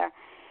over there.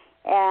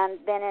 And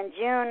then in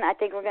June, I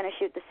think we're going to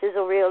shoot the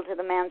sizzle reel to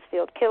the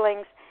Mansfield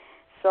killings.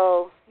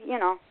 So,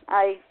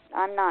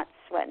 I'm not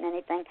sweating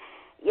anything.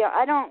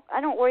 I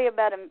don't worry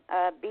about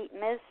a beat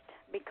missed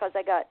because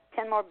I got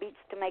 10 more beats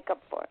to make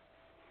up for it.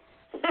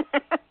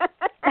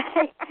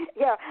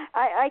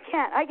 I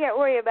can't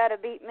worry about a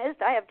beat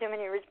missed. I have too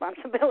many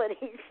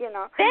responsibilities,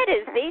 That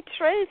is the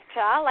truth,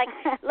 child. Like,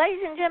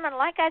 ladies and gentlemen,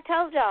 like I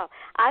told y'all,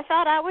 I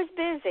thought I was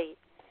busy.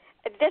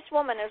 This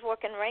woman is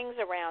working rings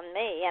around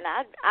me, and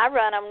I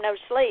run on no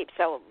sleep,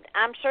 so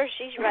I'm sure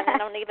she's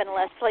running on even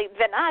less sleep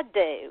than I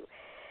do.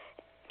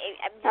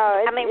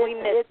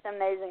 It's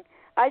amazing.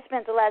 I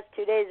spent the last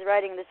 2 days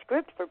writing the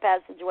script for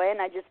Passageway,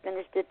 and I just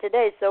finished it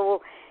today.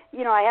 So,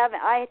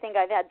 I think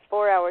I've had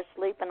 4 hours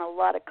sleep and a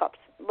lot of cups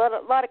of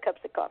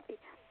coffee.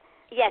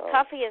 Yeah, so.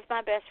 Coffee is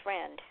my best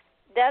friend.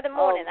 The other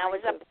morning,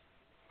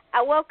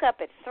 I woke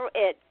up at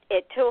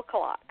 2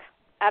 o'clock.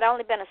 I'd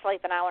only been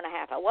asleep an hour and a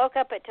half. I woke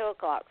up at 2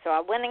 o'clock, so I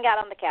went and got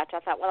on the couch. I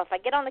thought, well, if I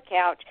get on the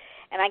couch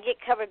and I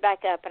get covered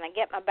back up and I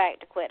get my back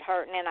to quit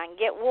hurting and I can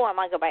get warm,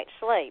 I go back to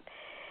sleep.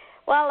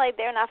 Well, I laid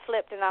there and I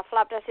flipped and I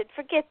flopped. I said,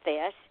 forget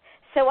this.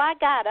 So I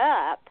got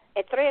up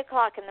at 3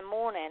 o'clock in the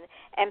morning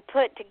and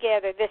put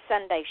together this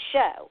Sunday's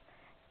show.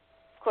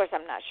 Of course,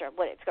 I'm not sure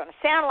what it's going to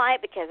sound like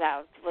because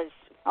I was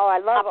I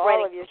love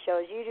all of your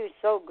shows. You do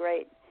so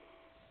great.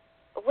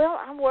 Well,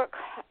 I work.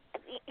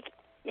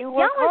 You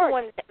work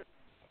hard.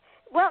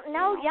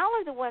 Y'all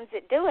are the ones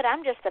that do it.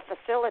 I'm just a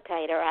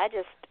facilitator. I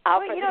just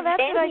offer that's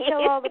what I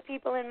tell all the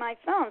people in my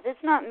films. It's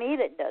not me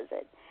that does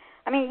it.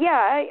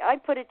 I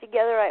put it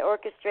together, I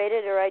orchestrate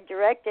it, or I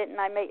direct it, and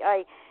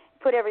I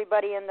put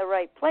everybody in the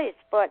right place.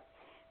 But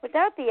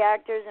without the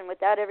actors and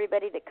without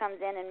everybody that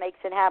comes in and makes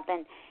it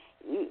happen,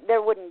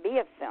 there wouldn't be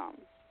a film.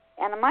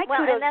 And my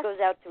kudos goes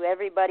out to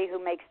everybody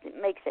who makes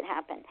it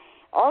happen.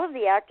 All of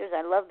the actors,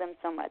 I love them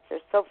so much. They're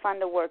so fun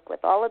to work with.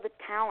 All of the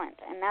talent,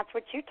 and that's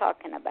what you're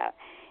talking about.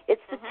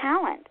 It's the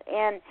talent,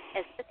 and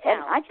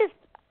I just,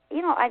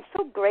 I'm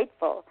so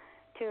grateful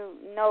to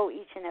know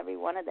each and every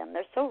one of them.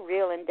 They're so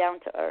real and down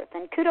to earth.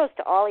 And kudos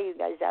to all of you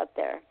guys out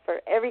there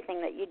for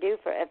everything that you do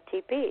for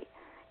FTP.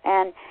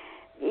 And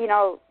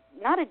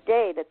not a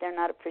day that they're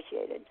not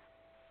appreciated.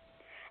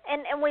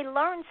 And we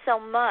learn so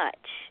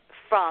much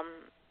from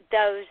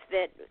those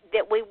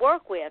that we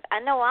work with. I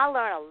know I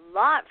learn a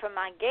lot from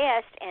my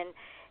guests, and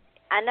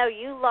I know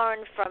you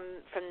learn from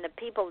the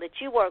people that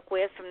you work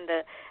with, from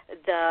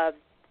the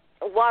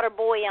water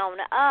boy on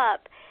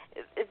up.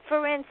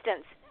 For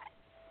instance,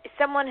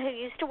 someone who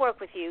used to work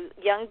with you,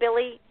 young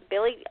Billy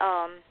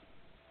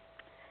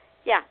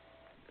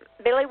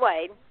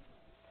Wade.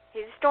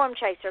 He's a storm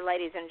chaser,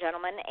 ladies and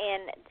gentlemen,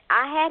 and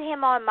I had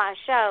him on my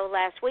show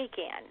last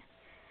weekend.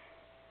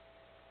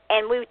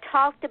 And we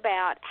talked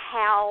about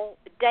how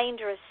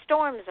dangerous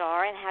storms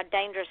are and how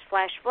dangerous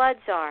flash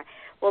floods are.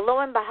 Well, lo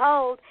and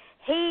behold,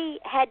 he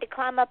had to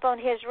climb up on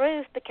his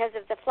roof because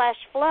of the flash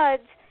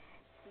floods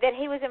that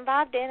he was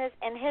involved in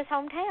his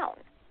hometown.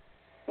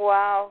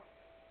 Wow.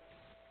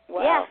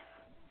 Yeah.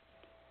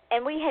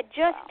 And we had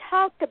just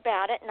talked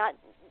about it, not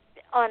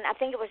on, I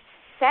think it was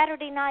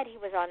Saturday night he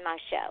was on my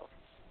show.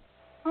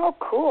 Oh,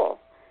 cool.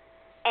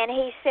 And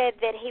he said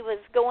that he was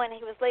leaving,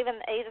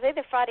 it was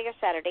either Friday or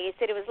Saturday. He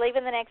said he was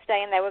leaving the next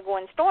day and they were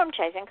going storm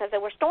chasing because there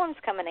were storms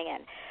coming in.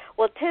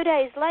 Well, 2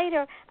 days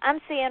later, I'm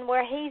seeing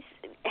where he's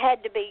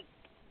had to be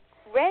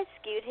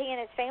rescued. He and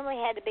his family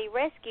had to be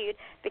rescued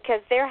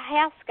because their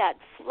house got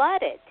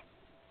flooded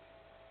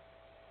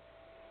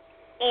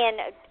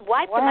and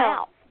wiped them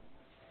out.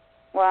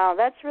 Wow,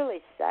 that's really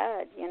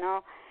sad, you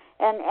know.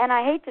 And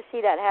I hate to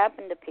see that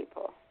happen to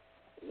people,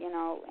 you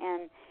know,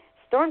 and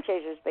storm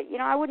chasers. But, you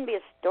know, I wouldn't be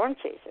a storm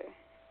chaser.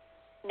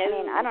 No, I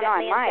mean, I don't know,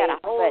 I might,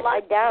 but I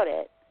doubt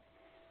it.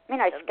 I mean,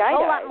 I skydive. A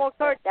whole lot more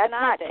courage that's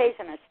than not I do.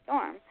 chasing a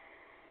storm.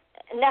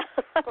 No.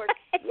 Of course,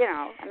 you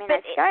know, I mean,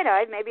 I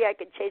skydive. Maybe I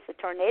could chase a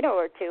tornado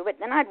or two, but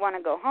then I'd want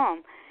to go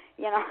home,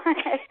 you know.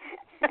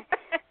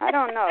 I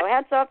don't know.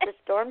 Hats off to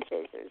storm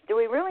chasers. Do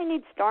we really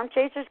need storm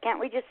chasers? Can't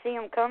we just see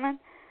them coming?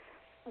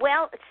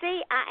 Well,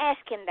 see, I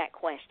asked him that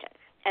question,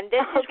 and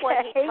this is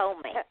what he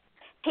told me.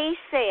 He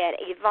said,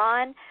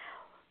 Yvonne,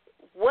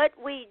 what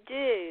we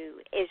do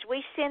is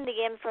we send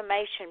the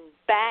information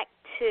back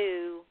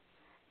to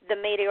the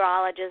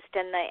meteorologist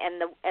and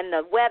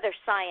the weather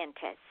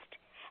scientist,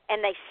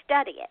 and they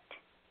study it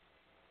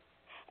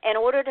in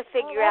order to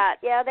figure out.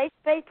 Yeah,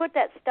 they put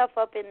that stuff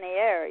up in the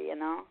air, you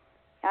know.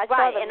 I right,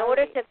 saw the in movie.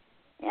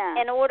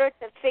 in order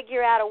to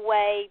figure out a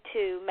way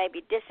to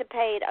maybe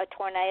dissipate a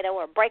tornado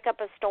or break up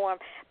a storm,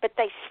 but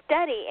they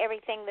study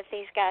everything that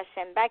these guys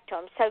send back to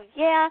them. So,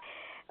 yeah,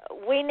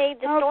 we need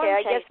the storm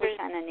chasers. I guess we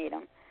kind of need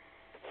them.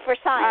 For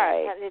science.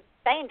 All right. It's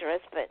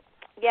dangerous, but,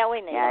 yeah, we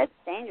need them. Yeah,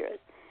 it's dangerous.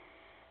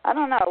 I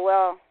don't know.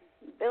 Well,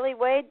 Billy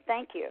Wade,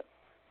 thank you.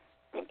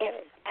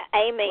 Okay.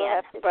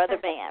 Amen, Brother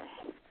Ben.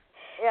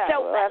 Yeah,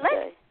 so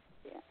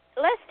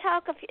let's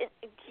talk.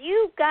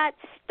 You got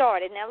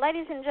started. Now,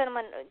 ladies and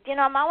gentlemen, you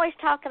know, I'm always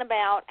talking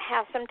about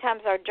how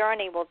sometimes our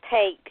journey will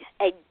take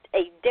a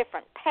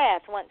different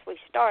path once we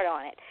start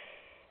on it.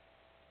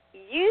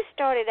 You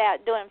started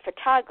out doing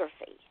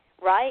photography,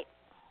 right?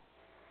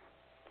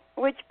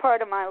 Which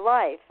part of my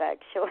life,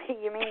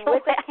 actually? You mean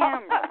with a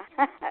camera?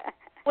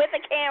 With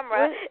a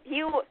camera.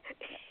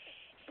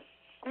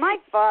 My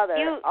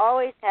father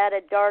always had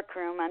a dark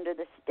room under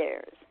the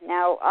stairs.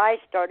 Now, I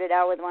started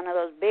out with one of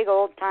those big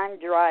old-time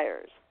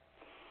dryers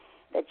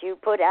that you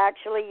put,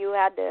 actually, you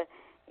had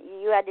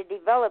to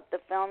develop the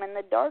film in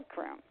the dark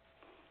room.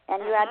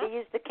 And you had to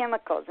use the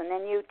chemicals, and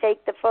then you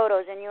take the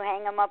photos and you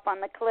hang them up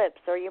on the clips,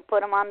 or you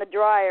put them on the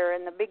dryer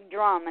in the big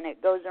drum and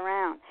it goes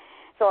around.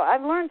 So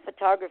I've learned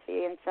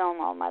photography and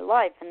film all my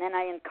life. And then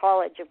in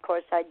college, of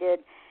course, I did,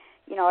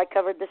 you know, I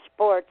covered the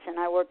sports, and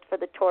I worked for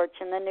the Torch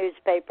and the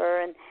newspaper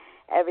and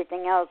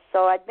everything else.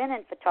 So I'd been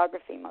in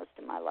photography most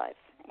of my life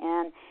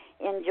and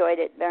enjoyed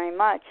it very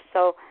much.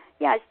 So,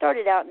 yeah, I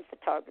started out in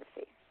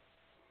photography.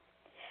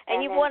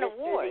 And you've won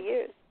awards.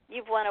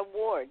 You've won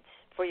awards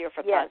for your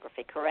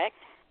photography, correct?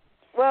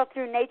 Well,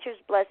 through nature's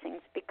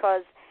blessings,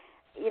 because,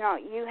 you know,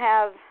 you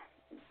have,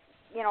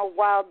 you know,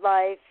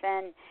 wildlife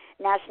and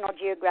National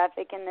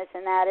Geographic and this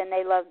and that, and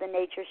they love the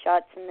nature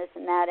shots and this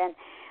and that. And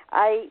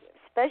I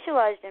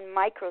specialized in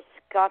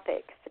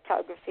microscopic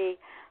photography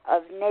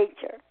of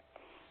nature.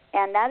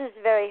 And that is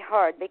very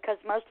hard because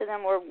most of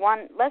them were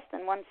less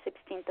than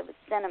 1/16 of a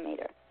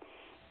centimeter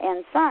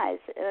in size,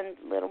 and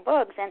little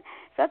bugs. And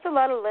so that's a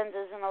lot of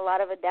lenses and a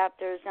lot of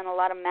adapters and a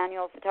lot of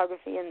manual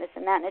photography and this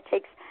and that, and it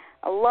takes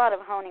a lot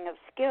of honing of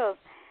skills.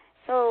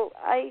 So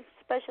I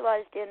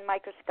specialized in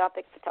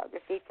microscopic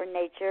photography for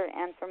nature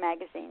and for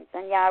magazines.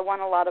 And, yeah, I won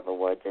a lot of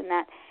awards in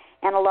that,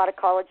 and a lot of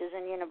colleges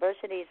and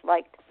universities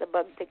liked the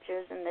bug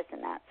pictures and this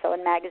and that, so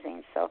in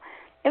magazines. So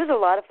it was a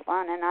lot of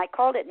fun, and I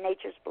called it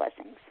Nature's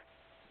Blessings.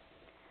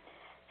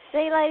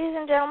 See, ladies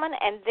and gentlemen,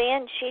 and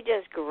then she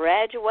just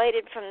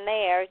graduated from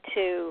there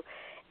to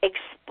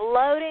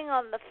exploding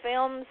on the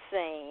film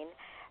scene,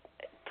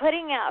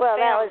 putting out Well,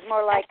 films. that was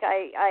more like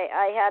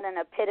I had an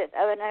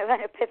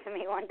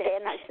epiphany one day,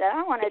 and I said,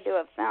 I want to do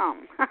a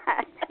film.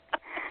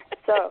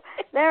 So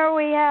there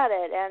we had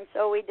it, and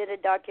so we did a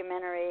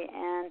documentary,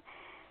 and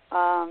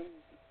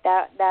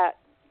that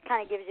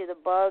kind of gives you the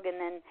bug,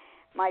 and then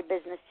my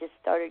business just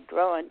started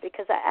growing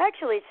because I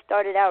actually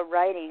started out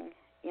writing,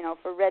 you know,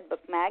 for Red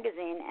Book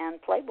Magazine and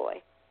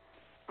Playboy.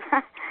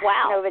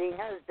 Wow. Nobody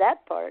knows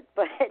that part,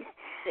 but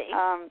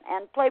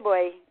and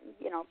Playboy,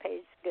 you know,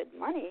 pays good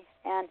money,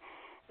 and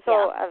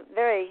so a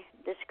very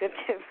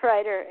descriptive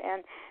writer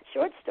and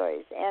short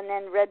stories. And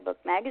then Red Book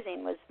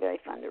Magazine was very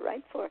fun to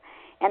write for,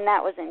 and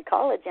that was in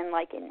college in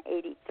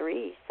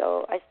 83.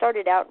 So I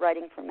started out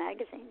writing for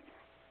magazines.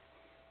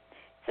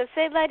 So,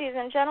 see, ladies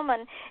and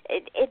gentlemen,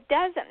 it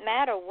doesn't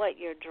matter what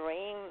your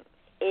dream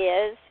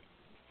is.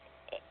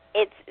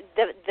 It's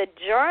the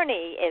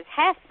journey is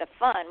half the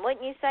fun,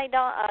 wouldn't you say,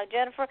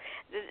 Jennifer?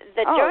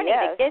 The journey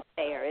to get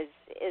there is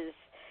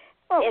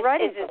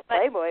writing for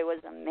Playboy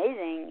was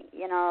amazing,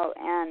 you know,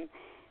 and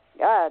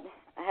God,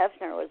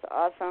 Hefner was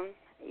awesome,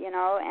 you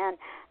know, and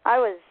I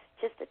was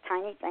just a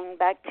tiny thing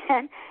back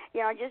then,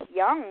 you know, just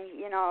young,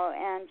 you know,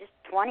 and just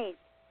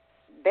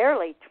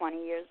barely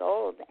 20 years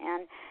old,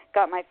 and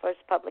got my first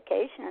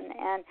publication,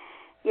 and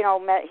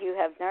met Hugh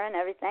Hefner and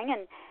everything,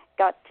 and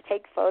got to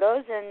take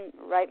photos and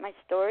write my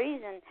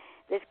stories and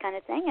this kind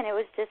of thing, and it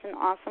was just an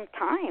awesome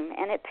time.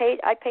 And I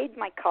paid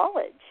my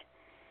college,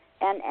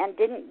 and I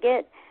didn't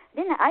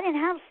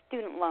have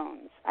student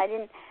loans. I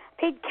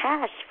paid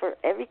cash for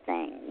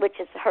everything, which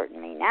is hurting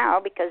me now,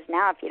 because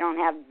now if you don't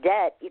have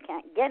debt, you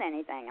can't get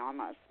anything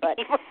almost. But,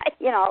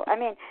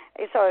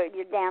 so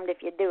you're damned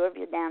if you do, if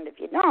you're damned if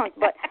you don't.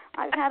 But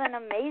I've had an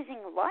amazing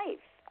life.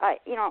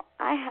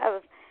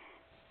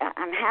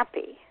 I'm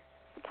happy,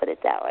 put it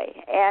that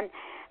way. And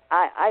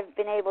I've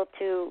been able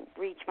to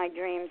reach my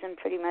dreams and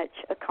pretty much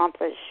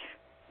accomplish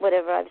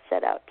whatever I've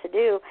set out to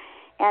do.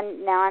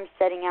 And now I'm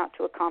setting out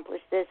to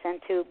accomplish this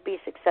and to be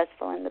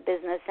successful in the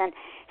business. And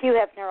Hugh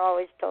Hefner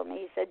always told me,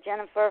 he said,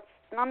 Jennifer,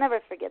 and I'll never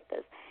forget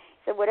this,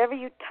 he said, whatever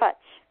you touch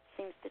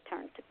seems to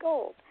turn to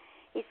gold.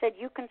 He said,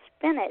 you can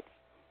spin it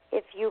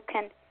if you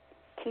can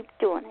keep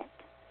doing it.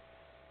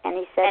 And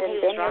he said,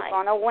 and then you're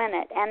going to win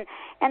it.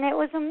 And it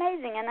was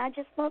amazing, and I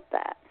just loved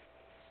that.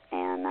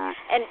 And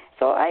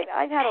so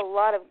I've had a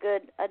lot of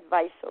good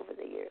advice over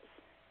the years.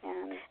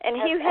 And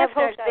Hugh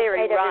Hefner's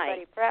very made right.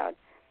 Everybody proud.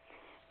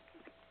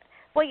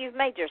 Well, you've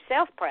made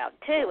yourself proud,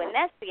 too, and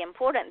that's the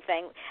important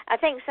thing. I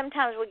think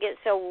sometimes we get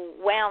so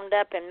wound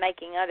up in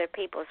making other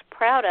people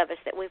proud of us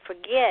that we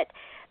forget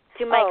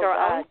to make our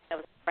own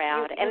selves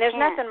proud, and there's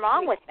nothing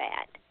wrong with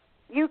that.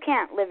 You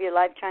can't live your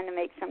life trying to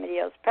make somebody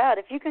else proud.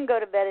 If you can go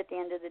to bed at the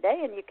end of the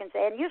day and you can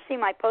say, and you see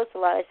my posts a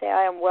lot, I say,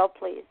 I am well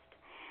pleased.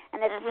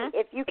 And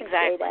if you can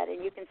say that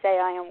and you can say,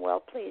 I am well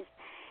pleased,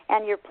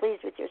 and you're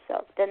pleased with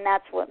yourself, then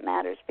that's what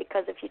matters.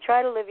 Because if you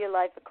try to live your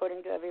life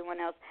according to everyone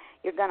else,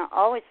 you're going to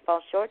always fall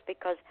short,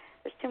 because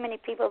there's too many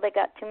people that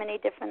got too many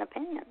different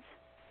opinions.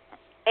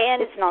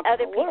 And it's not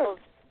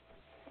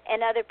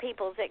other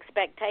people's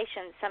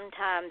expectations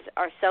sometimes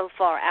are so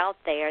far out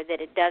there that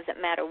it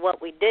doesn't matter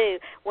what we do,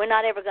 we're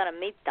not ever going to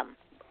meet them.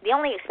 The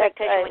only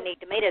expectation we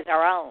need to meet is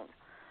our own.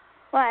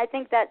 Well, I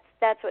think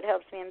that's what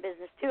helps me in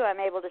business, too. I'm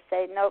able to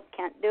say, nope,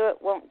 can't do it,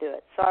 won't do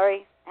it.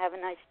 Sorry, have a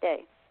nice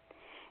day.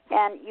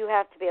 And you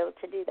have to be able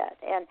to do that.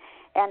 And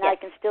yes. I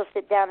can still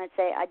sit down and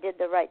say I did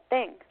the right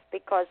thing,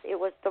 because it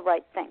was the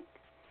right thing.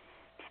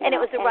 And it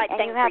was the right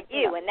thing for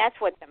you, and that's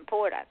what's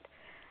important.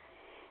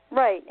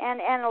 Right.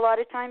 And a lot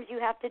of times you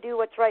have to do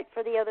what's right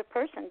for the other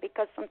person,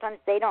 because sometimes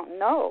they don't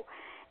know.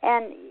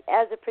 And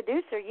as a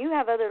producer, you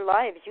have other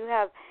lives. You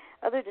have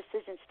other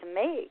decisions to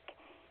make.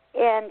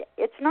 And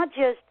it's not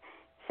just,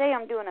 say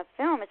I'm doing a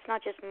film, it's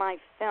not just my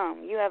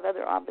film. You have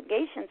other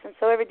obligations. And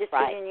so every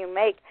decision you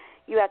make,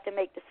 you have to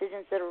make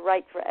decisions that are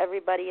right for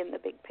everybody in the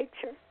big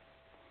picture.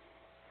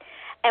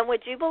 And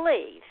would you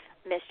believe,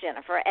 Miss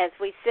Jennifer, as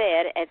we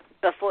said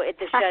before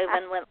the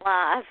show went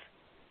live,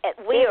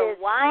 we are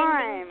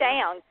winding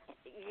down.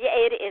 Yeah,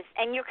 it is.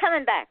 And you're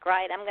coming back,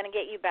 right? I'm going to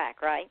get you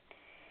back, right?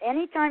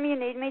 Anytime you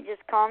need me,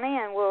 just call me,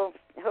 and we'll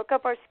hook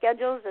up our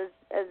schedules.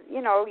 As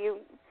you know,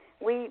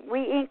 we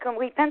ink them,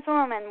 we pencil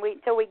them, and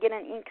till we get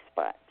an ink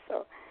spot.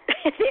 So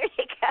there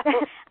you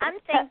go.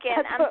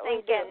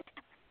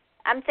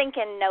 I'm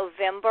thinking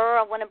November.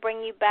 I want to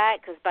bring you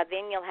back, because by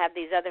then you'll have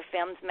these other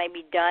films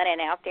maybe done and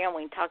out there, and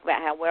we can talk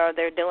about how well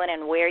they're doing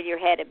and where you're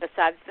headed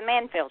besides the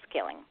man Phil's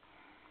killing.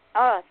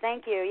 Oh,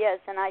 thank you. Yes,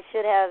 and I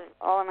should have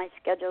all of my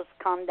schedules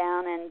calmed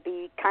down and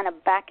be kind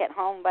of back at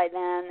home by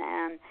then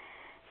and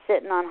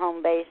sitting on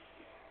home base.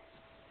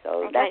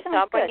 So okay, so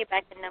I'll bring you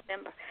back in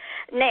November.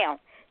 Now,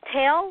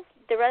 tell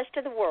the rest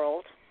of the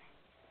world,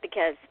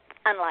 because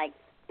unlike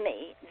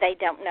me, they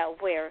don't know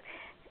where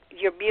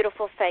your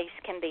beautiful face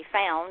can be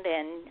found,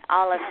 and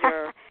all of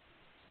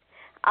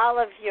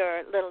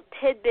your little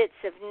tidbits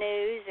of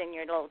news and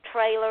your little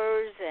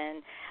trailers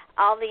and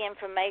all the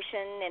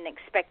information and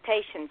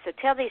expectations. So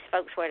tell these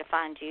folks where to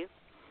find you.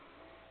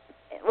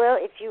 Well,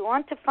 if you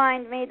want to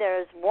find me,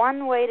 there's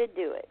one way to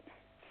do it.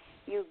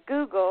 You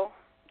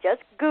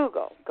just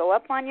Google, go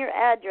up on your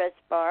address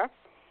bar,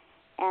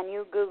 and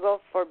you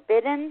Google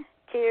Forbidden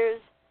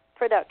Tears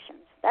Productions.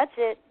 That's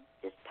it.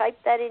 Just type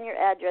that in your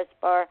address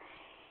bar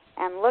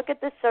and look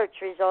at the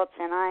search results,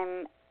 and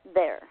I'm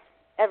there,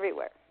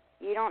 everywhere.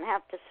 You don't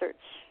have to search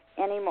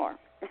anymore.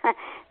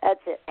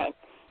 That's it.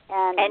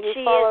 And you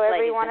follow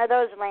every one of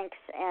those links,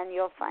 and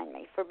you'll find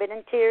me.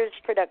 Forbidden Tears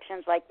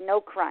Productions, like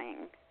no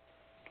crying.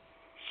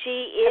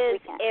 She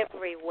is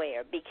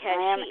everywhere, because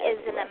she is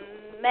an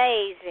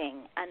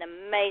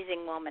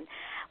amazing woman.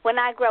 When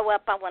I grow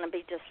up, I want to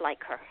be just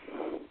like her.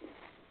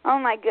 Oh,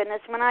 my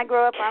goodness. When I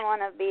grow up, I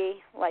want to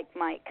be like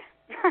Mike.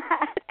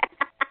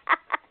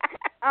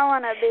 I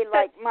want to be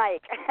like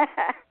Mike.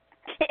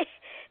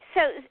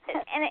 So,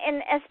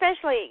 and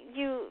especially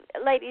you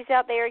ladies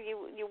out there,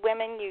 you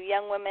women, you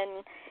young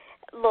women,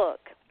 look,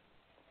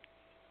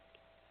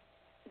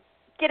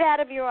 get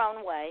out of your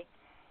own way.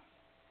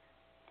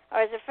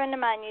 Or as a friend of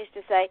mine used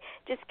to say,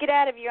 just get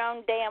out of your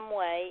own damn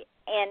way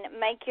and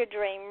make your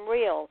dream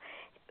real.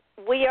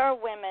 We are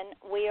women.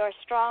 We are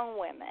strong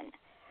women.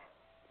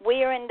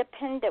 We are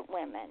independent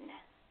women.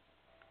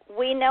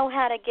 we know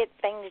how to get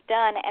things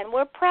done, and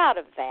we're proud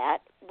of that.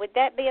 Would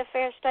that be a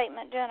fair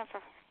statement,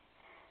 Jennifer?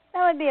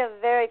 That would be a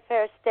very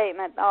fair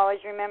statement. Always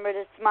remember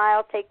to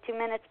smile, take 2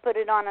 minutes, put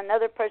it on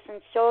another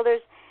person's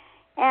shoulders,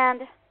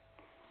 and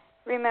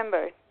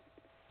remember,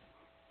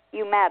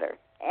 you matter,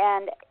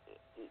 and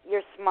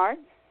you're smart,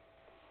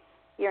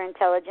 you're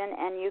intelligent,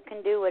 and you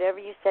can do whatever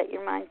you set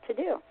your mind to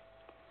do.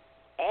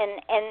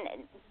 And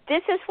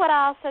this is what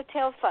I also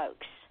tell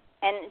folks,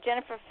 and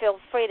Jennifer, feel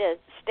free to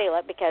steal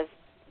it because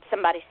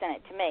somebody sent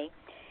it to me,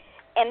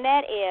 and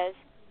that is,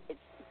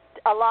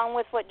 along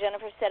with what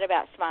Jennifer said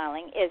about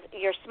smiling, is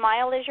your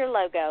smile is your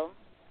logo,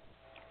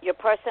 your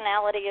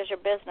personality is your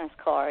business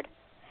card,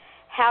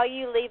 how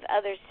you leave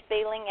others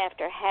feeling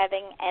after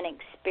having an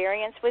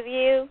experience with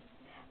you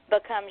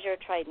becomes your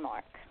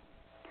trademark.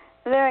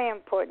 Very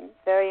important,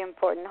 very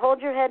important.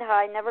 Hold your head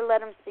high, never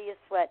let them see you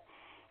sweat,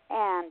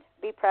 and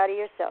be proud of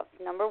yourself,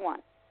 number one.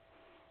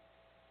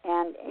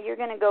 And you're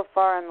going to go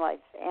far in life.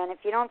 And if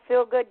you don't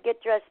feel good,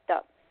 get dressed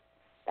up.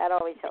 That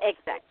always helps.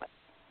 Exactly.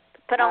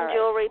 Put on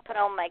jewelry, put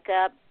on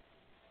makeup,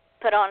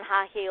 put on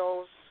high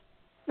heels.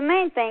 The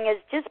main thing is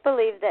just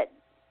believe that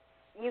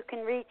you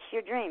can reach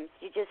your dreams.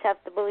 You just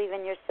have to believe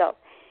in yourself.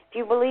 If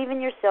you believe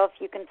in yourself,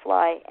 you can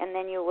fly, and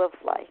then you will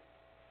fly.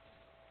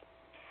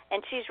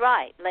 And she's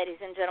right, ladies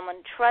and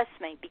gentlemen. Trust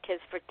me, because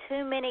for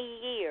too many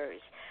years,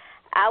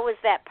 I was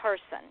that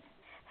person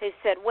who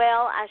said,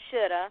 well, I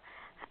shoulda,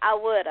 I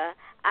woulda,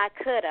 I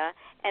coulda,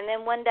 and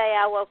then one day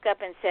I woke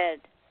up and said,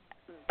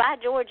 by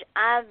George,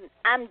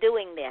 I'm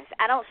doing this.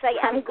 I don't say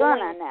I'm going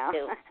to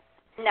do.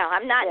 No,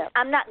 I'm not. Yep.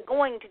 I'm not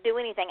going to do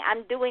anything.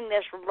 I'm doing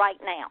this right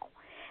now.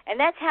 And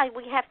that's how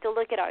we have to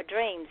look at our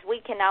dreams.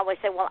 We can always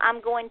say, well,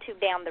 I'm going to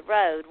down the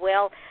road.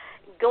 Well,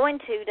 going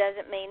to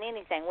doesn't mean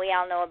anything. We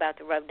all know about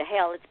the road to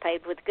hell. It's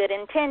paved with good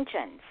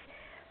intentions.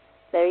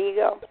 There you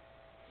go.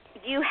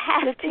 You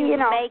have to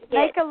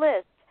make a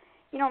list.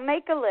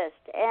 Make a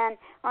list. And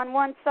on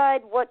one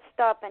side, what's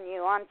stopping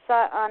you? On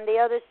the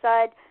other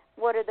side,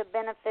 what are the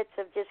benefits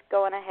of just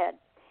going ahead?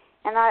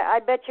 And I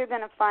bet you're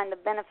going to find the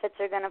benefits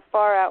are going to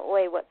far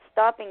outweigh what's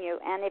stopping you.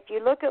 And if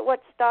you look at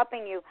what's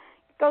stopping you,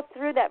 go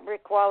through that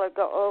brick wall or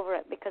go over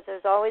it, because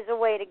there's always a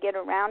way to get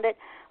around it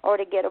or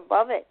to get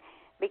above it,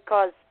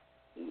 because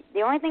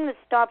the only thing that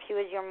stops you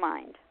is your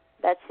mind.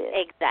 That's it.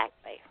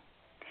 Exactly.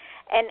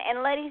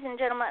 And ladies and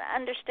gentlemen,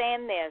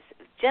 understand this.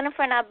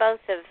 Jennifer and I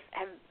both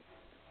have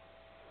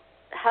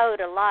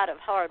hoed a lot of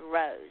hard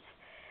roads,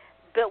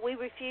 but we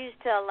refuse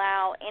to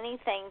allow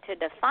anything to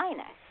define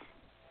us.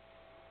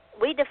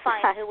 We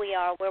define who we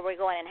are, where we're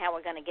going, and how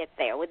we're going to get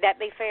there. Would that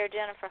be fair,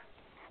 Jennifer?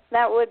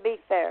 That would be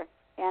fair.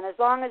 And as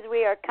long as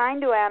we are kind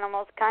to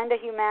animals, kind to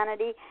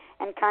humanity,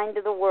 and kind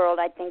to the world,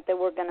 I think that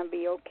we're going to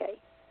be okay.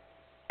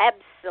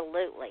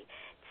 Absolutely.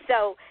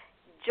 So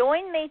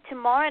join me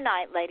tomorrow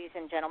night, ladies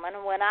and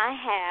gentlemen, when I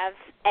have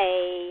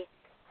a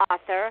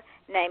author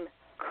named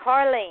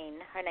Carlene.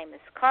 Her name is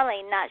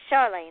Carlene, not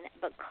Charlene,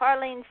 but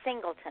Carlene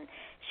Singleton.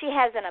 She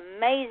has an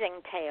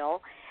amazing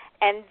tale.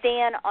 And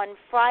then on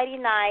Friday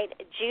night,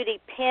 Judy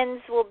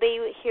Penns will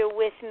be here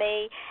with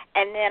me.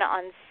 And then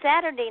on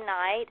Saturday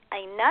night,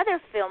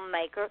 another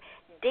filmmaker,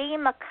 Dee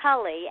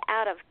McCulley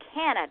out of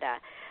Canada,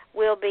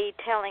 will be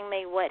telling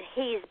me what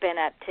he's been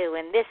up to.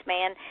 And this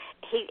man,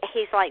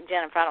 he's like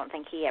Jennifer. I don't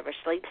think he ever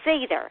sleeps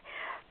either.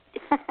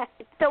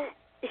 So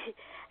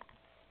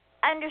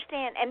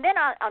understand. And then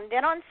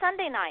on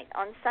Sunday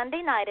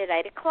night at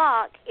 8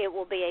 o'clock, it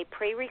will be a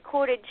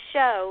pre-recorded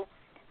show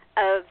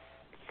of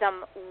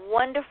some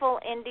wonderful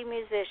indie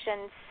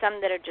musicians,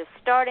 some that are just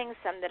starting,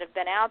 some that have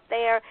been out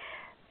there.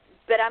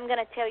 But I'm going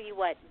to tell you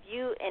what,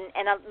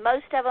 and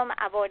most of them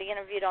I've already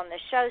interviewed on the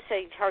show, so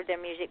you've heard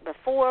their music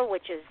before,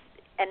 which is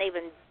an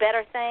even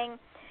better thing.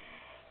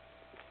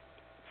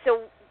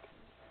 So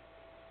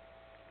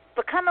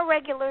become a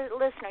regular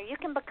listener. You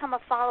can become a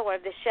follower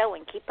of the show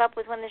and keep up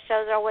with when the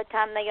shows are, what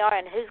time they are,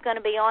 and who's going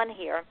to be on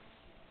here.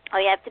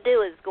 All you have to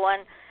do is go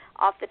on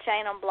Off the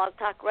Chain on Blog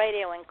Talk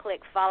Radio and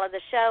click Follow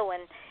the Show,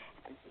 and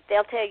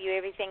they'll tell you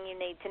everything you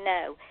need to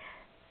know.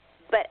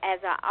 But as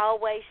I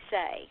always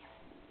say,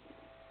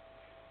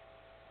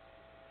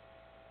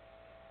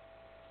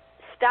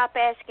 stop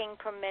asking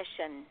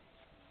permission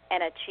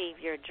and achieve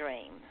your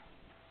dream.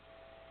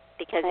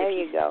 Because there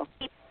you go.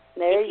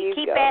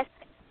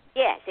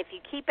 If you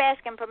keep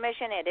asking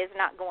permission, it is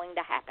not going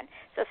to happen.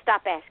 So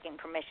stop asking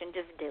permission.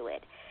 Just do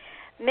it.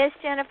 Miss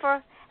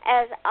Jennifer,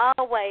 as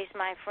always,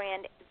 my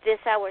friend, this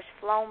hour's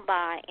flown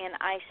by, and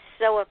I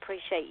so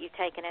appreciate you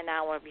taking an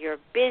hour of your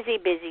busy,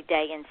 busy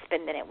day and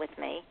spending it with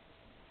me.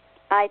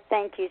 I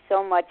thank you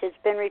so much. It's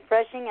been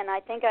refreshing, and I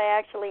think I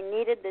actually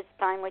needed this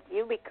time with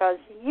you because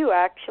you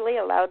actually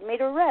allowed me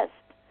to rest.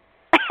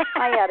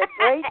 I had a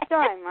great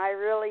time. I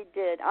really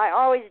did. I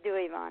always do,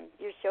 Yvonne.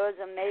 Your show is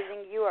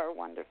amazing. You are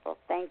wonderful.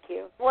 Thank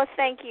you. Well,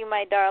 thank you,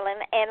 my darling.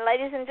 And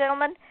ladies and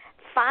gentlemen,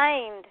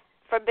 find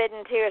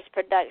Forbidden Tears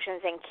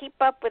Productions and keep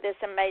up with this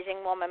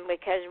amazing woman,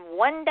 because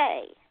one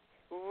day,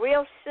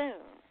 real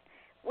soon,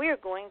 we're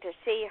going to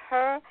see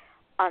her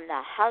on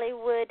the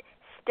Hollywood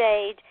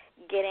stage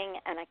getting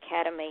an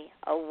Academy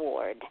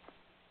Award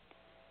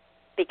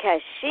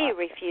because she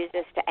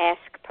refuses to ask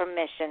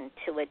permission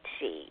to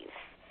achieve.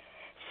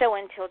 So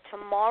until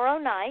tomorrow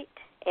night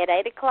at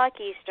 8 o'clock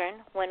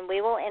Eastern, when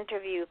we will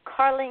interview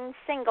Carleen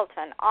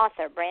Singleton,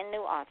 author, brand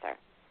new author,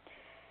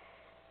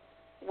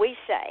 we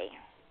say,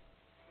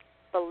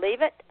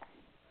 believe it,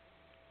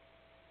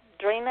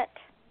 dream it,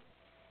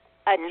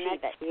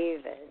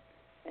 achieve it.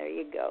 There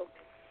you go.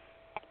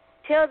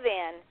 Till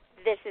then,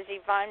 this is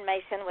Yvonne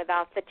Mason with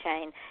Off the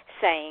Chain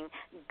saying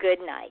good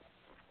night.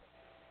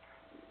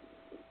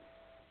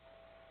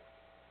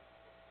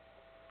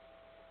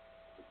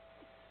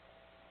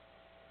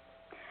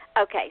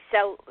 Okay,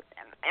 so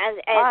as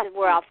awesome.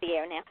 We're off the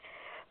air now.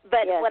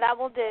 But yes. What I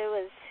will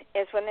do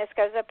is when this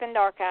goes up in the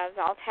archives,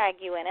 I'll tag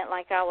you in it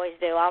like I always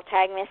do. I'll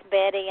tag Miss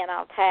Betty and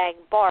I'll tag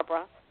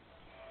Barbara.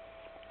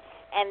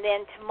 And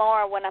then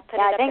tomorrow when I put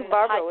it up in the I think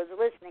Barbara was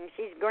listening.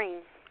 She's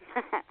green.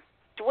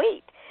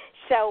 Sweet.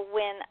 So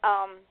when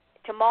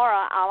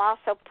tomorrow I'll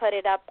also put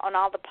it up on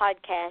all the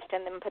podcasts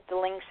and then put the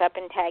links up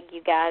and tag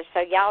you guys. So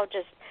y'all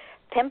just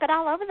pimp it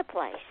all over the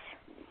place.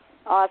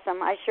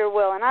 Awesome. I sure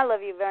will. And I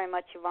love you very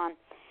much, Yvonne.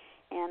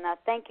 And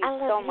thank you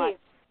so much.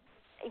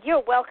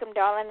 You're welcome,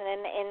 darling.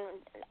 And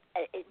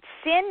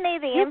send me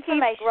the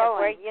information. Keep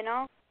growing, you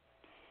know.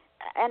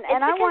 And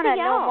I want to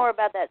know more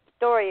about that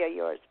story of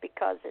yours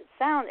because it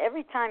sounds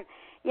every time,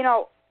 you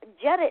know,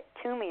 jet it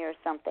to me or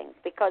something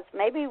because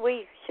maybe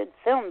we should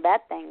film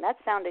that thing. That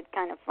sounded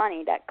kind of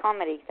funny, that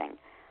comedy thing.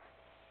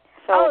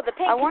 So the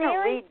Pink I want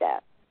Canary? to read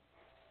that.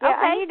 Yeah,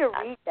 okay. I need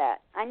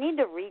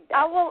to read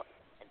that.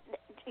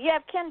 You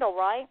have Kindle,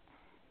 right?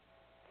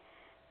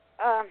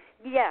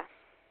 Yeah.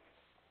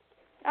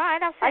 All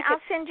right,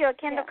 I'll send you a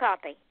Kindle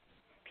copy.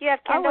 If you have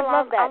Kindle, I would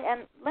love that.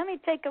 And let me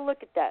take a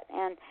look at that.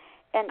 And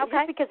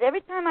just because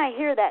every time I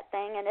hear that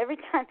thing and every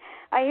time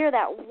I hear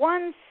that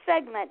one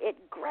segment, it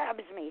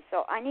grabs me.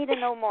 So I need to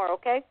know more,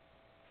 okay?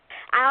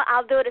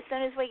 I'll do it as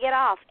soon as we get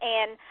off.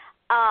 And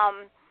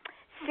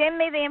send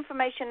me the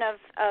information of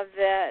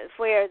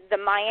where the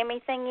Miami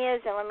thing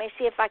is, and let me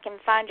see if I can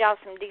find y'all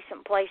some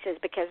decent places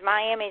because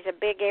Miami's a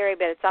big area,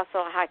 but it's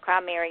also a high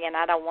crime area, and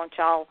I don't want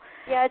y'all.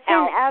 Yeah, it's in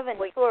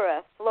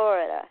Aventura,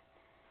 Florida.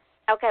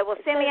 Okay, well,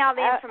 send me all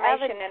the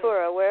information.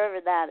 Aventura, wherever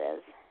that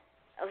is.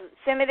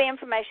 Send me the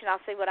information.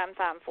 I'll see what I can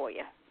find for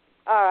you.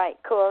 All right,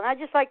 cool. And I'd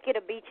just like to get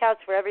a beach house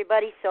for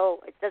everybody,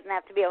 so it doesn't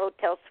have to be a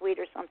hotel suite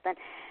or something.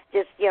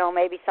 Just,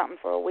 maybe something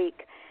for a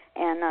week.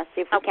 And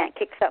see if we can't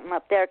kick something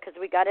up there because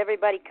we got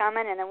everybody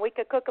coming, and then we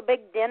could cook a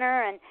big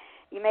dinner, and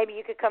maybe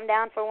you could come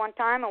down for one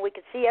time, and we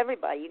could see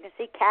everybody. You can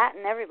see Kat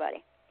and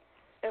everybody.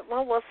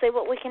 Well, we'll see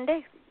what we can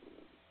do.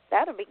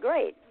 That'll be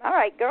great. All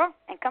right, girl,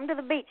 and come to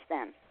the beach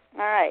then.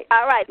 All right.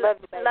 All right. Love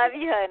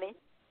you, honey.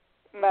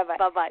 Bye-bye.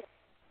 Bye-bye.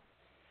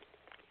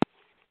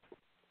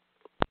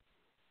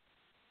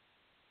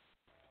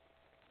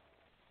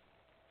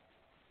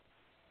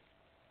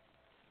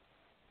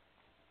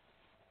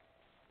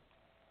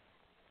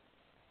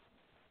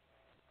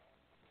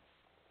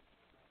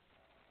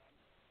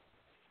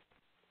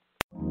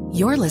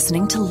 You're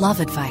listening to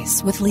Love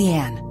Advice with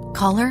Leanne.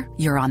 Caller,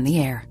 you're on the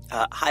air.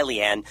 Hi,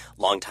 Leanne.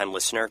 Longtime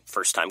listener,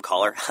 first-time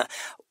caller.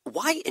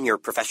 Why, in your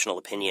professional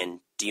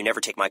opinion, do you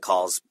never take my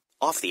calls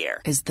off the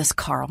air? Is this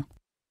Carl?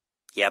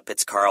 Yep,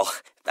 it's Carl.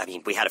 I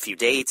mean, we had a few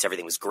dates.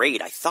 Everything was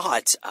great. I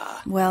thought,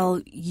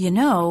 Well,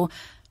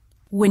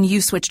 when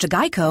you switch to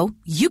Geico,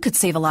 you could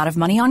save a lot of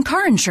money on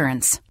car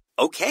insurance.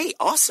 Okay,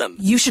 awesome.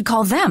 You should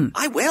call them.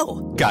 I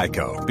will.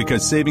 Geico,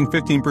 because saving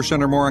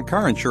 15% or more on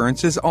car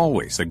insurance is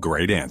always a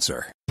great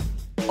answer.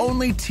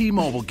 Only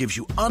T-Mobile gives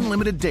you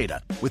unlimited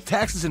data with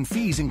taxes and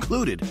fees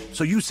included,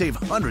 so you save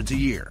hundreds a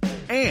year.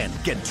 And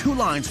get 2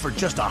 lines for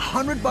just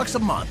 $100 a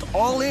month,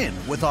 all in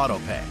with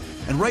AutoPay.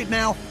 And right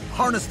now,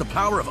 harness the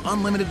power of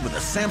unlimited with a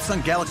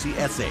Samsung Galaxy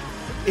S8.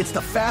 It's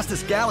the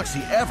fastest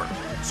Galaxy ever,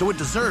 so it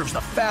deserves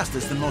the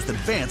fastest and most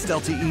advanced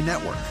LTE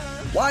network.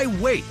 Why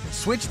wait?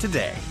 Switch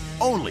today.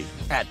 Only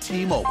at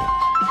T-Mobile.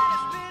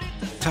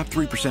 Top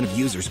 3% of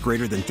users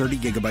greater than 30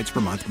 gigabytes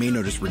per month may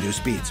notice reduced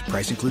speeds.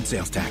 Price includes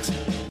sales tax.